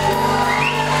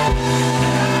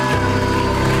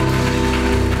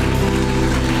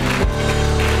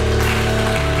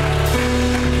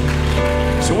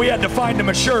 So we had to find him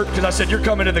a shirt because I said, you're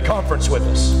coming to the conference with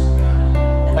us.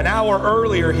 An hour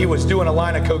earlier, he was doing a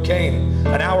line of cocaine.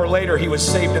 An hour later, he was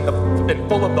saved and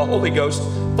full of the Holy Ghost,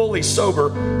 fully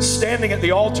sober, standing at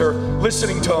the altar,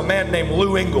 listening to a man named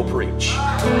Lou Engle preach.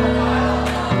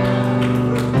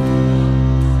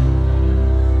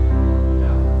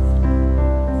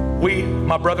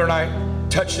 My brother and I,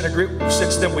 touched and agreed.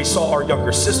 Since then, we saw our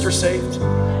younger sister saved,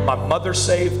 my mother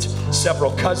saved,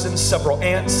 several cousins, several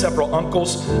aunts, several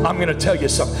uncles. I'm going to tell you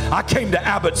something. I came to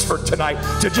Abbotsford tonight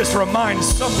to just remind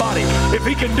somebody, if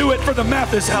he can do it for the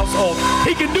Mathis household,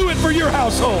 he can do it for your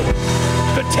household.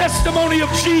 The testimony of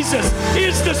Jesus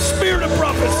is the spirit of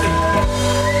prophecy.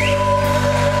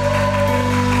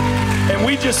 And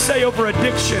we just say over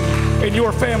addiction in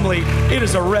your family, it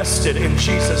is arrested in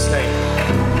Jesus' name.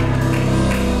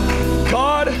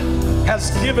 God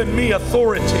has given me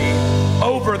authority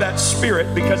over that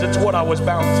spirit because it's what I was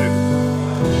bound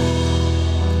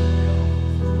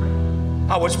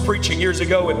to. I was preaching years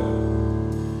ago in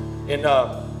you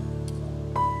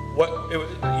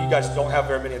guys don't have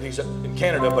very many of these in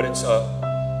Canada, but it's a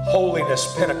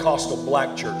holiness Pentecostal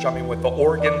black church. I mean, with the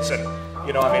organs and,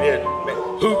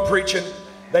 who preaching.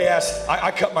 They asked,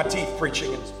 I cut my teeth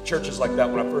preaching in churches like that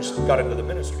when I first got into the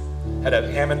ministry. Had a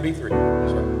Hammond B3.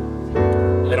 That's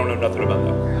right. They don't know nothing about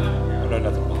that. They don't know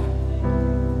nothing about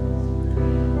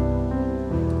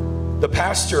that. The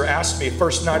pastor asked me,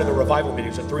 first night of the revival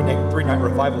meeting, it was a three-night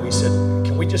revival, he said,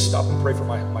 can we just stop and pray for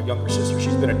my younger sister?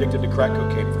 She's been addicted to crack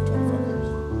cocaine for 25 years.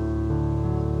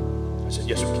 I said,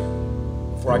 yes, we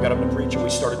can. Before I got up to preach, we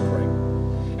started praying.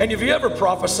 And have you ever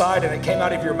prophesied and it came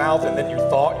out of your mouth and then your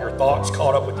thoughts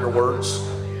caught up with your words?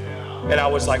 And I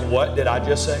was like, what did I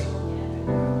just say?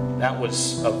 That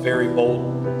was a very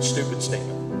bold, stupid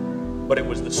statement. But it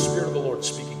was the Spirit of the Lord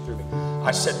speaking through me. I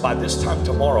said, by this time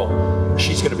tomorrow,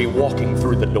 she's going to be walking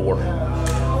through the door.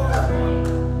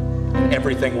 And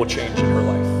everything will change in her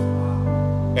life.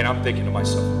 And I'm thinking to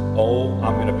myself, oh,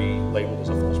 I'm going to be labeled as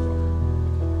a false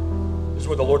prophet. This is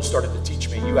where the Lord started to teach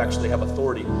me. You actually have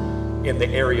authority in the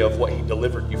area of what he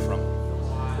delivered you from,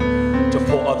 to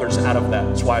pull others out of that.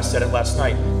 That's why I said it last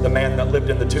night. The man that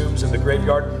lived in the tombs in the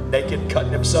graveyard, naked,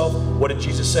 cutting himself, what did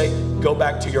Jesus say? Go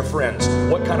back to your friends.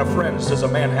 What kind of friends does a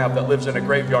man have that lives in a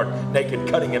graveyard, naked,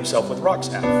 cutting himself with rocks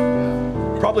have?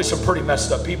 Probably some pretty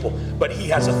messed up people, but he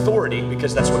has authority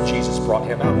because that's what Jesus brought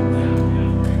him out.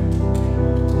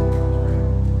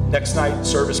 Next night,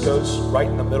 service goes right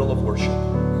in the middle of worship.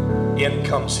 In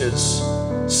comes his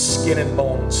skin and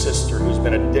bone sister who's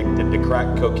been addicted to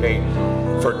crack cocaine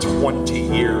for 20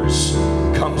 years,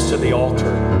 comes to the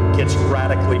altar, gets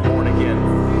radically born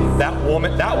again. That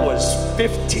woman, that was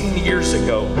 15 years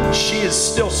ago. She is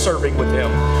still serving with him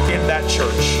in that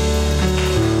church.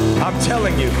 I'm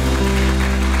telling you,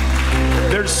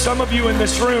 there's some of you in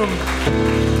this room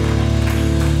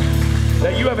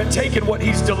that you haven't taken what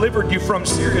he's delivered you from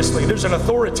seriously. There's an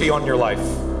authority on your life.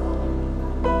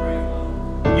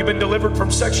 You've been delivered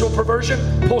from sexual perversion,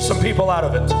 pull some people out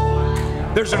of it.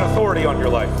 There's an authority on your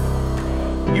life.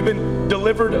 You've been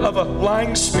delivered of a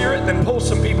lying spirit, then pull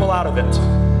some people out of it.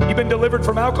 You've been delivered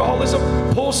from alcoholism,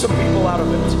 pull some people out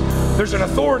of it. There's an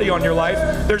authority on your life.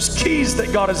 There's keys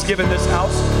that God has given this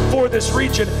house for this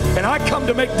region, and I come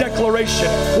to make declaration.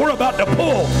 We're about to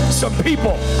pull some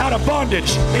people out of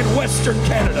bondage in Western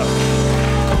Canada.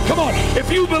 Come on, if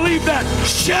you believe that,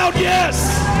 shout yes!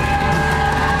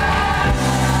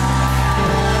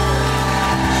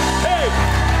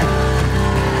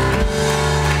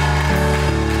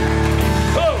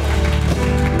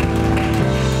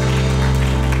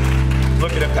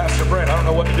 Looking at Pastor Brent, I don't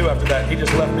know what to do after that. He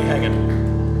just left me hanging.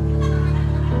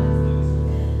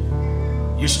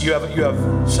 You have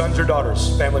sons or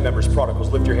daughters, family members,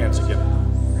 prodigals. Lift your hands again.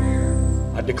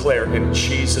 I declare in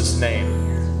Jesus' name,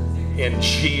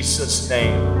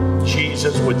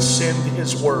 Jesus would send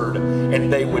his word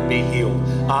and they would be healed.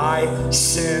 I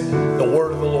send the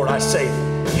word of the Lord. I say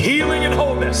healing and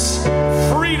wholeness,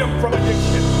 freedom from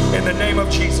addiction in the name of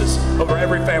Jesus over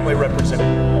every family represented.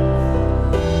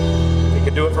 He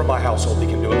can do it for my household. He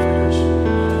can do it for yours.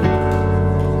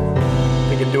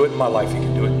 He can do it in my life. He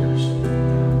can do it in yours.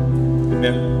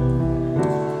 Amen.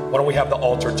 Why don't we have the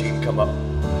altar team come up?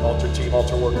 Altar team,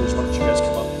 altar workers, why don't you guys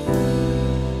come up?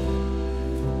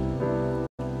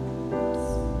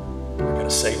 I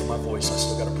gotta save my voice. I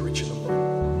still gotta preach in the morning.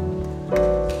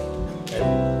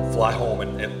 And fly home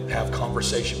and have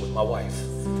conversation with my wife.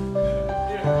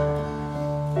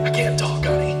 I can't talk,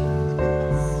 honey.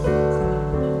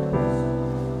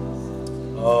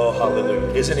 Oh, hallelujah.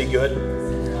 Isn't he good?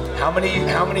 How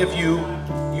many of you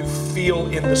feel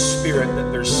in the spirit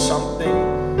that there's something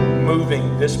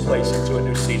moving this place into a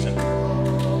new season?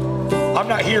 I'm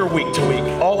not here week to week.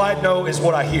 All I know is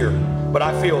what I hear, but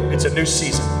I feel it's a new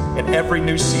season, and every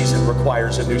new season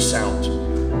requires a new sound.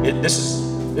 This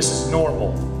is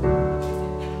normal.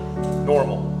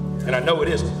 Normal. And I know it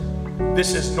is.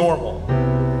 This is normal.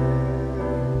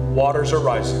 Waters are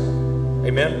rising.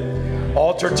 Amen.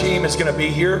 Altar team is going to be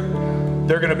here.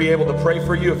 They're going to be able to pray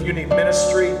for you. If you need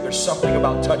ministry, there's something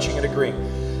about touching and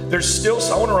agreeing. There's still,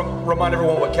 so I want to remind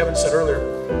everyone what Kevin said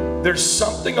earlier. There's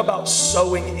something about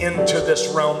sowing into this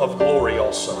realm of glory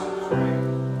also.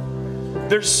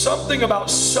 There's something about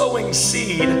sowing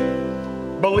seed,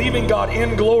 believing God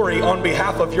in glory on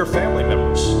behalf of your family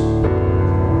members.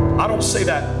 I don't say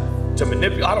that to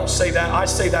manipulate. I don't say that. I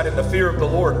say that in the fear of the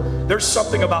Lord. There's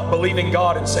something about believing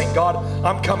God and saying, God,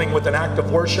 I'm coming with an act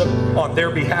of worship on their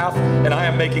behalf, and I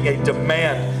am making a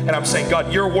demand. And I'm saying,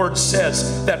 God, your word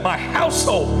says that my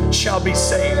household shall be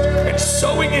saved, and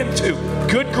sowing into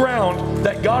good ground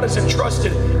that God has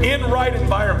entrusted in right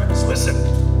environments. Listen,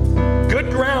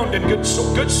 good ground and good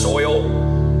soil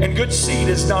and good seed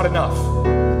is not enough.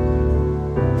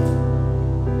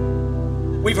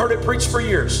 We've heard it preached for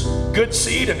years. Good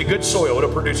seed and good soil,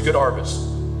 it'll produce good harvest.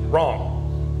 Wrong.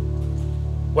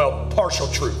 Well, partial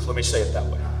truth. Let me say it that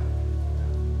way.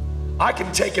 I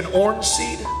can take an orange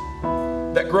seed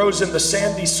that grows in the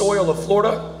sandy soil of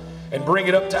Florida and bring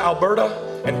it up to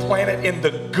Alberta and plant it in the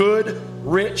good,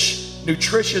 rich,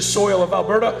 nutritious soil of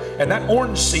Alberta, and that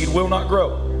orange seed will not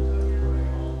grow.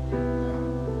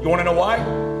 You want to know why?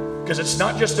 Because it's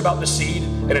not just about the seed,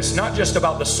 and it's not just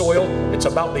about the soil, it's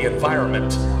about the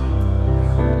environment.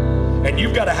 And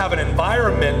you've got to have an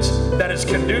environment that is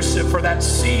conducive for that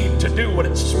seed to do what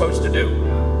it's supposed to do,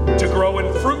 to grow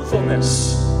in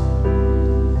fruitfulness.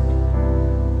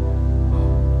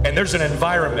 And there's an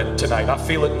environment tonight. I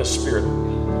feel it in the spirit.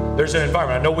 There's an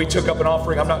environment. I know we took up an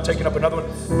offering. I'm not taking up another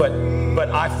one,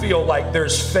 but I feel like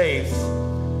there's faith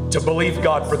to believe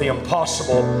God for the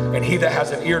impossible, and he that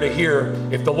has an ear to hear,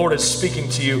 if the Lord is speaking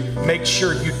to you, make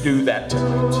sure you do that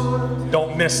tonight.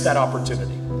 Don't miss that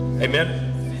opportunity. Amen?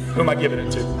 Who am I giving it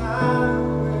to?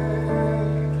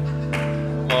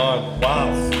 Wow.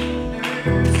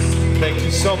 Thank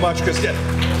you so much, Chris.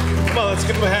 Come on, let's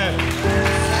give him a hand.